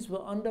A1Cs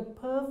were under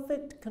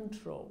perfect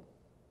control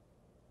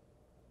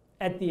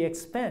at the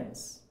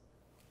expense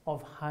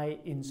of high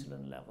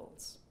insulin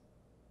levels.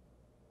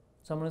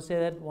 So I'm going to say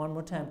that one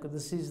more time because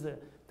this is the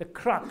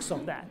crux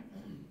of that.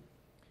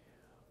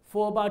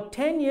 For about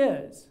 10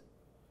 years,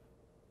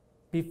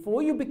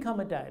 before you become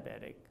a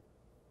diabetic,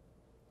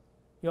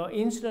 your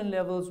insulin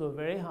levels were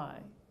very high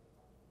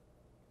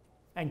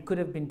and could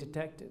have been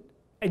detected,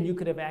 and you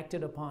could have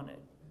acted upon it.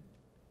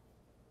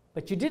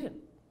 But you didn't,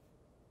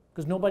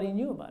 because nobody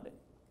knew about it.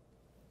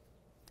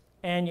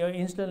 And your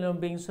insulin level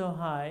being so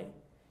high,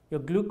 your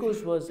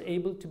glucose was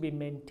able to be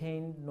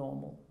maintained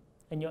normal.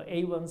 And your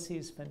A1C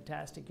is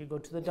fantastic. You go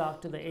to the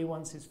doctor, the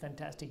A1C is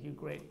fantastic, you're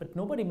great. But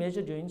nobody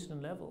measured your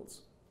insulin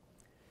levels.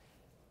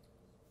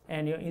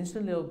 And your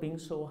insulin level being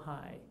so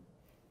high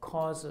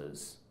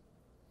causes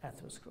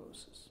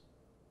atherosclerosis.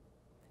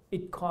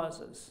 It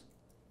causes,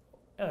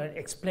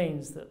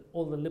 explains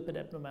all the lipid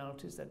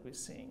abnormalities that we're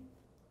seeing.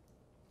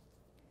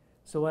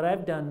 So what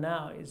I've done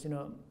now is,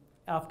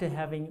 after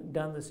having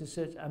done this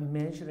research, I'm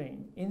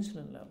measuring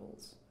insulin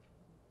levels.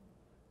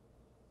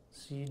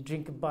 So you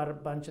drink about a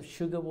bunch of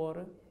sugar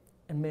water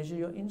and measure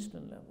your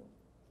insulin level.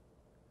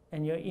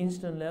 And your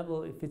insulin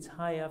level, if it's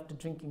high after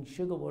drinking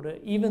sugar water,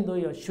 even though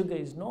your sugar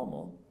is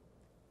normal,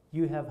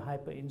 you have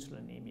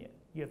hyperinsulinemia.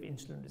 You have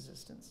insulin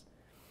resistance.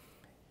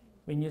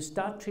 When you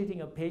start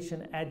treating a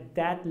patient at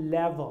that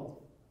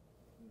level,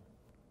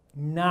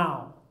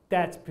 now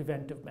that's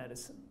preventive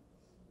medicine.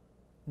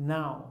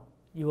 Now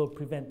you will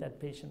prevent that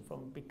patient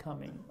from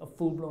becoming a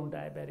full-blown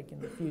diabetic in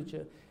the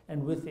future,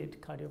 and with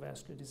it,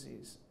 cardiovascular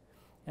disease.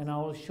 And I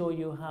will show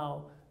you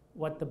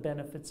what the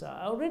benefits are.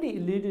 I already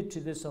alluded to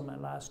this on my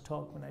last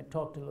talk when I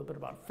talked a little bit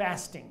about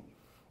fasting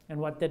and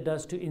what that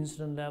does to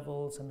insulin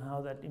levels and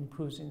how that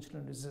improves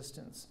insulin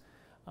resistance.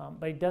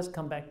 But it does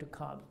come back to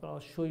carbs, but I'll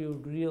show you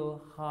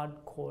real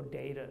hardcore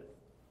data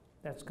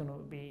that's going to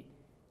be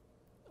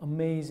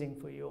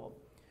amazing for you all.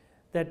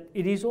 That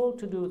it is all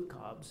to do with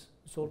carbs,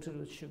 it's all to do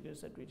with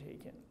sugars that we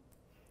take in.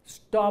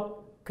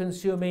 Stop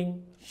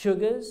consuming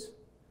sugars,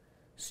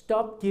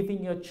 stop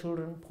giving your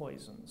children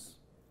poisons,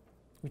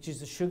 which is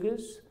the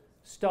sugars.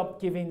 Stop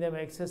giving them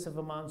excessive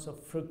amounts of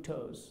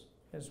fructose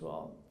as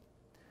well.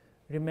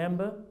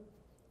 Remember,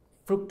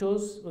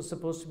 fructose was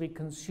supposed to be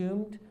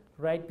consumed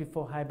right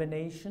before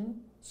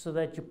hibernation so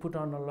that you put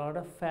on a lot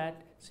of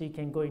fat so you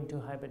can go into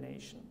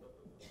hibernation.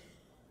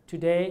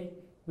 Today,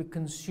 we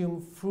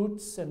consume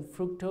fruits and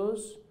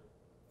fructose,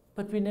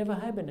 but we never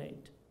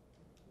hibernate.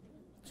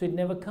 So it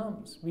never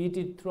comes. We eat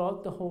it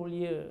throughout the whole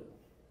year.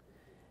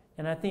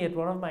 And I think at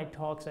one of my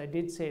talks, I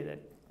did say that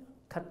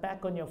cut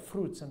back on your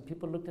fruits, and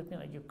people looked at me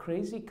like, you're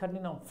crazy?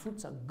 Cutting down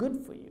fruits are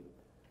good for you.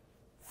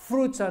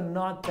 Fruits are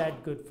not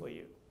that good for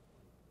you.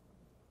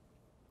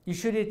 You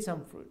should eat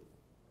some fruit,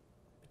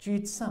 but you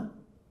eat some.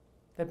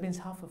 That means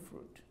half a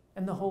fruit,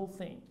 and the whole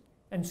thing.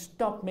 And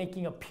stop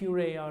making a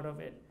puree out of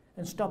it,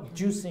 and stop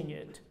juicing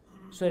it,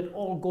 so it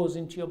all goes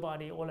into your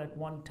body all at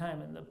one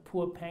time, and the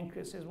poor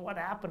pancreas says, what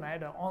happened? I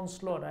had an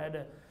onslaught,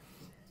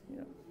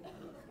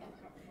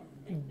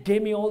 He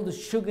gave me all the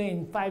sugar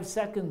in 5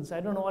 seconds. I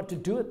don't know what to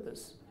do with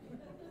this.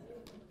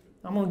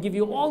 I'm going to give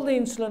you all the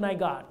insulin I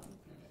got.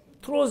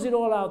 Throws it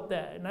all out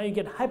there. Now you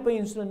get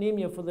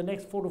hyperinsulinemia for the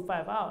next 4 to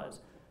 5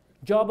 hours.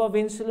 Job of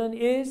insulin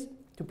is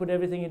to put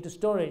everything into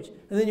storage.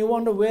 And then you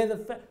wonder where the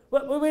fat...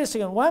 Wait a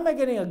second. Why am I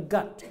getting a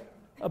gut?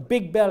 A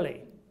big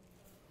belly?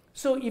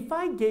 So if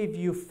I gave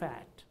you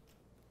fat,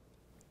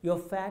 your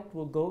fat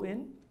will go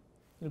in,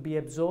 it will be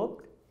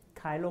absorbed,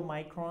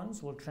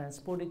 chylomicrons will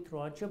transport it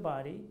throughout your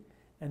body,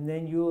 and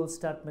then you will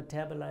start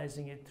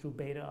metabolizing it through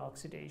beta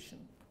oxidation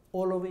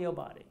all over your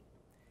body.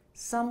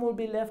 Some will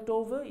be left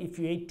over if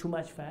you ate too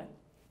much fat,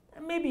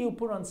 and maybe you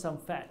put on some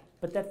fat,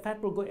 but that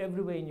fat will go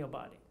everywhere in your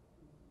body.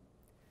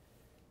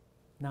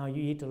 Now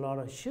you eat a lot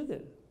of sugar.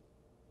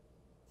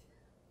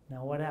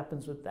 Now what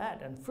happens with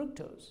that? And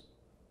fructose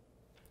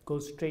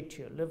goes straight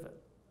to your liver.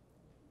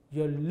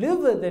 Your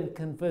liver then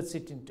converts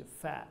it into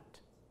fat.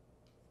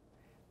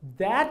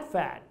 That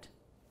fat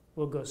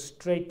will go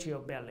straight to your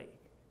belly.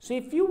 So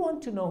if you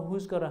want to know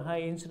who's got a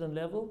high insulin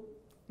level,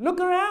 look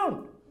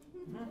around.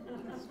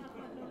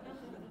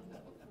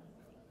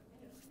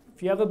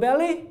 If you have a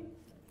belly,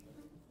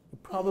 you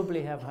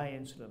probably have high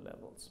insulin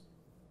levels.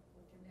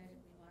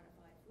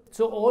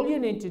 So all you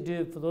need to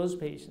do for those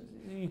patients,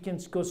 you can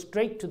go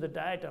straight to the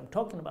diet I'm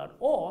talking about,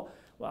 or,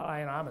 well,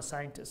 I'm a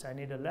scientist, I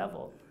need a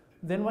level.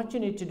 Then what you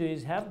need to do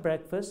is have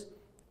breakfast,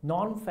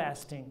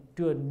 non-fasting,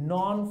 do a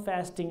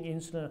non-fasting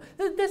insulin.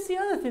 That's the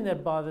other thing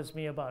that bothers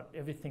me about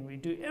everything we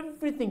do,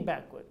 everything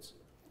backwards.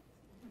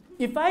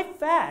 If I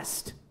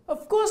fast,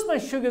 of course my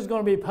sugar is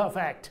going to be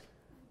perfect.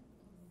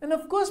 And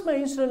of course my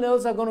insulin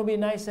levels are going to be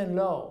nice and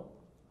low.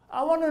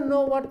 I want to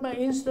know what my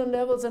insulin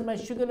levels and my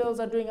sugar levels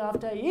are doing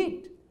after I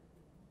eat.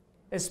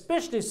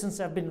 Especially since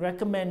I've been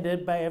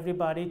recommended by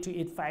everybody to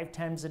eat 5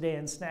 times a day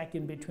and snack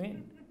in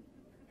between.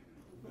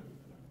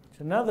 It's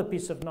another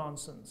piece of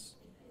nonsense.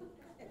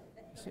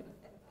 See?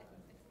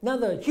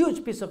 Another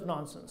huge piece of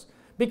nonsense.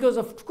 Because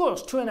of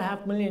course,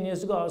 2.5 million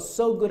years ago, I was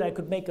so good I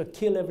could make a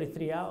kill every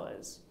 3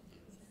 hours.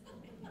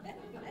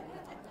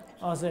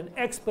 I was an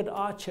expert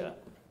archer,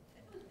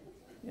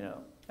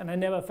 and I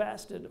never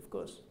fasted, of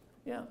course.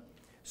 Yeah.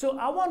 So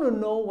I want to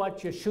know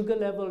what your sugar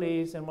level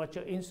is and what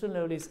your insulin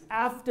level is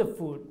after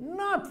food,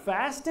 not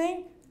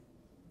fasting.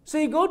 So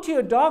you go to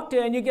your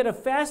doctor and you get a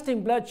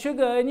fasting blood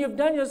sugar and you've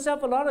done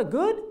yourself a lot of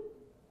good.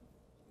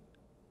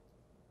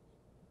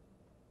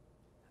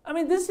 I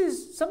mean, this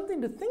is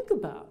something to think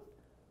about.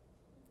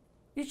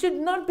 You should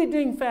not be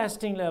doing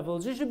fasting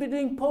levels. You should be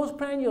doing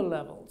postprandial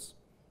levels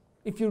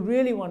if you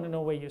really want to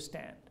know where you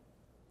stand.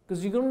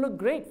 Because you're going to look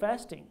great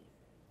fasting.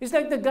 It's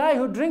like the guy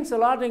who drinks a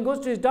lot and goes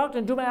to his doctor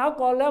and do my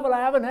alcohol level,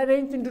 I haven't had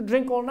anything to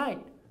drink all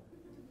night.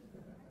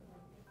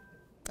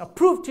 I'll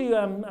prove to you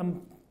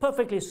I'm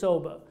perfectly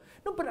sober.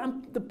 No,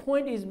 but the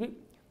point is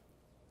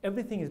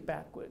everything is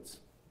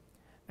backwards.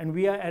 And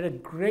we are at a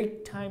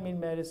great time in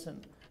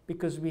medicine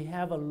because we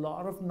have a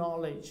lot of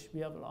knowledge.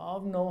 We have a lot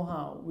of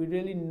know-how. We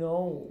really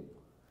know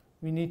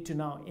we need to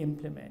now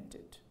implement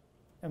it.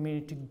 And we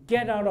need to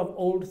get out of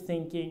old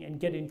thinking and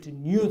get into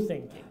new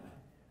thinking.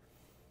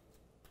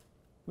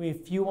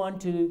 If you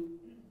want to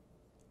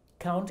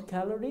count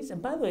calories,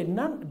 and by the way,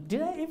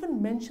 did I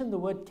even mention the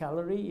word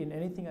calorie in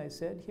anything I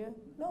said here?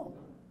 No,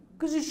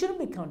 because you shouldn't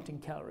be counting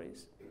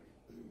calories.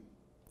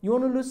 You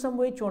want to lose some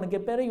weight, you want to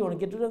get better, you want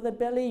to get rid of that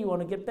belly, you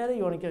want to get better,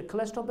 you want to get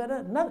cholesterol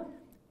better? None.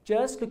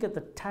 Just look at the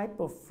type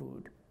of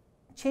food.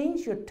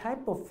 Change your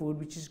type of food,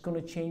 which is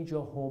going to change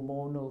your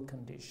hormonal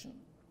condition.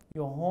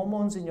 Your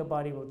hormones in your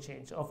body will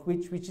change, of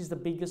which is the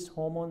biggest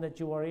hormone that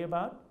you worry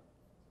about?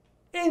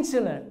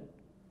 Insulin.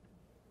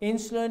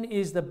 Insulin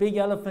is the big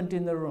elephant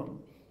in the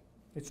room.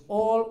 It's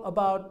all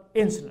about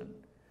insulin.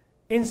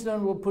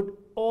 Insulin will put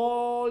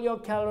all your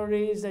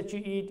calories that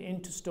you eat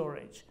into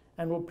storage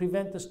and will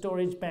prevent the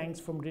storage banks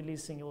from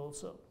releasing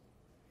also.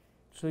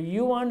 So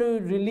you want to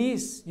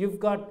release, you've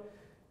got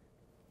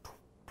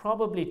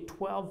probably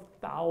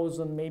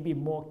 12,000, maybe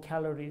more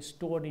calories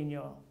stored in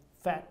your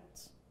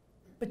fats,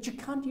 but you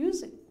can't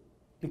use it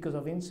because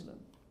of insulin.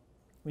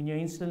 When your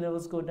insulin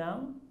levels go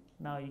down,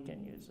 now you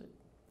can use it.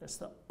 That's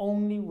the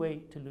only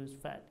way to lose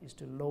fat, is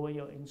to lower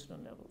your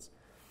insulin levels.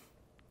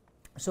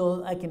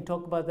 So I can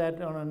talk about that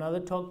on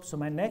another talk. So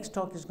my next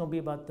talk is going to be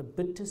about the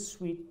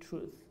bittersweet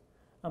truth.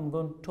 I'm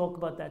going to talk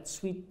about that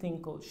sweet thing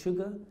called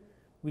sugar,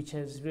 which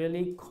has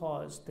really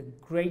caused the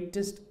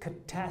greatest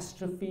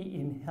catastrophe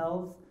in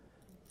health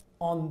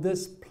on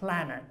this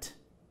planet.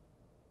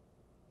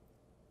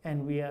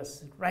 And we are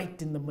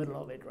right in the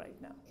middle of it right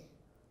now.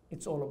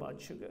 It's all about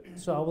sugar.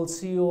 So I will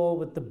see you all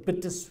with the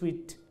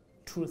bittersweet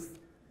truth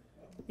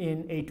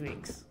in 8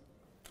 weeks.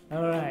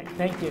 All right,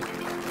 thank you.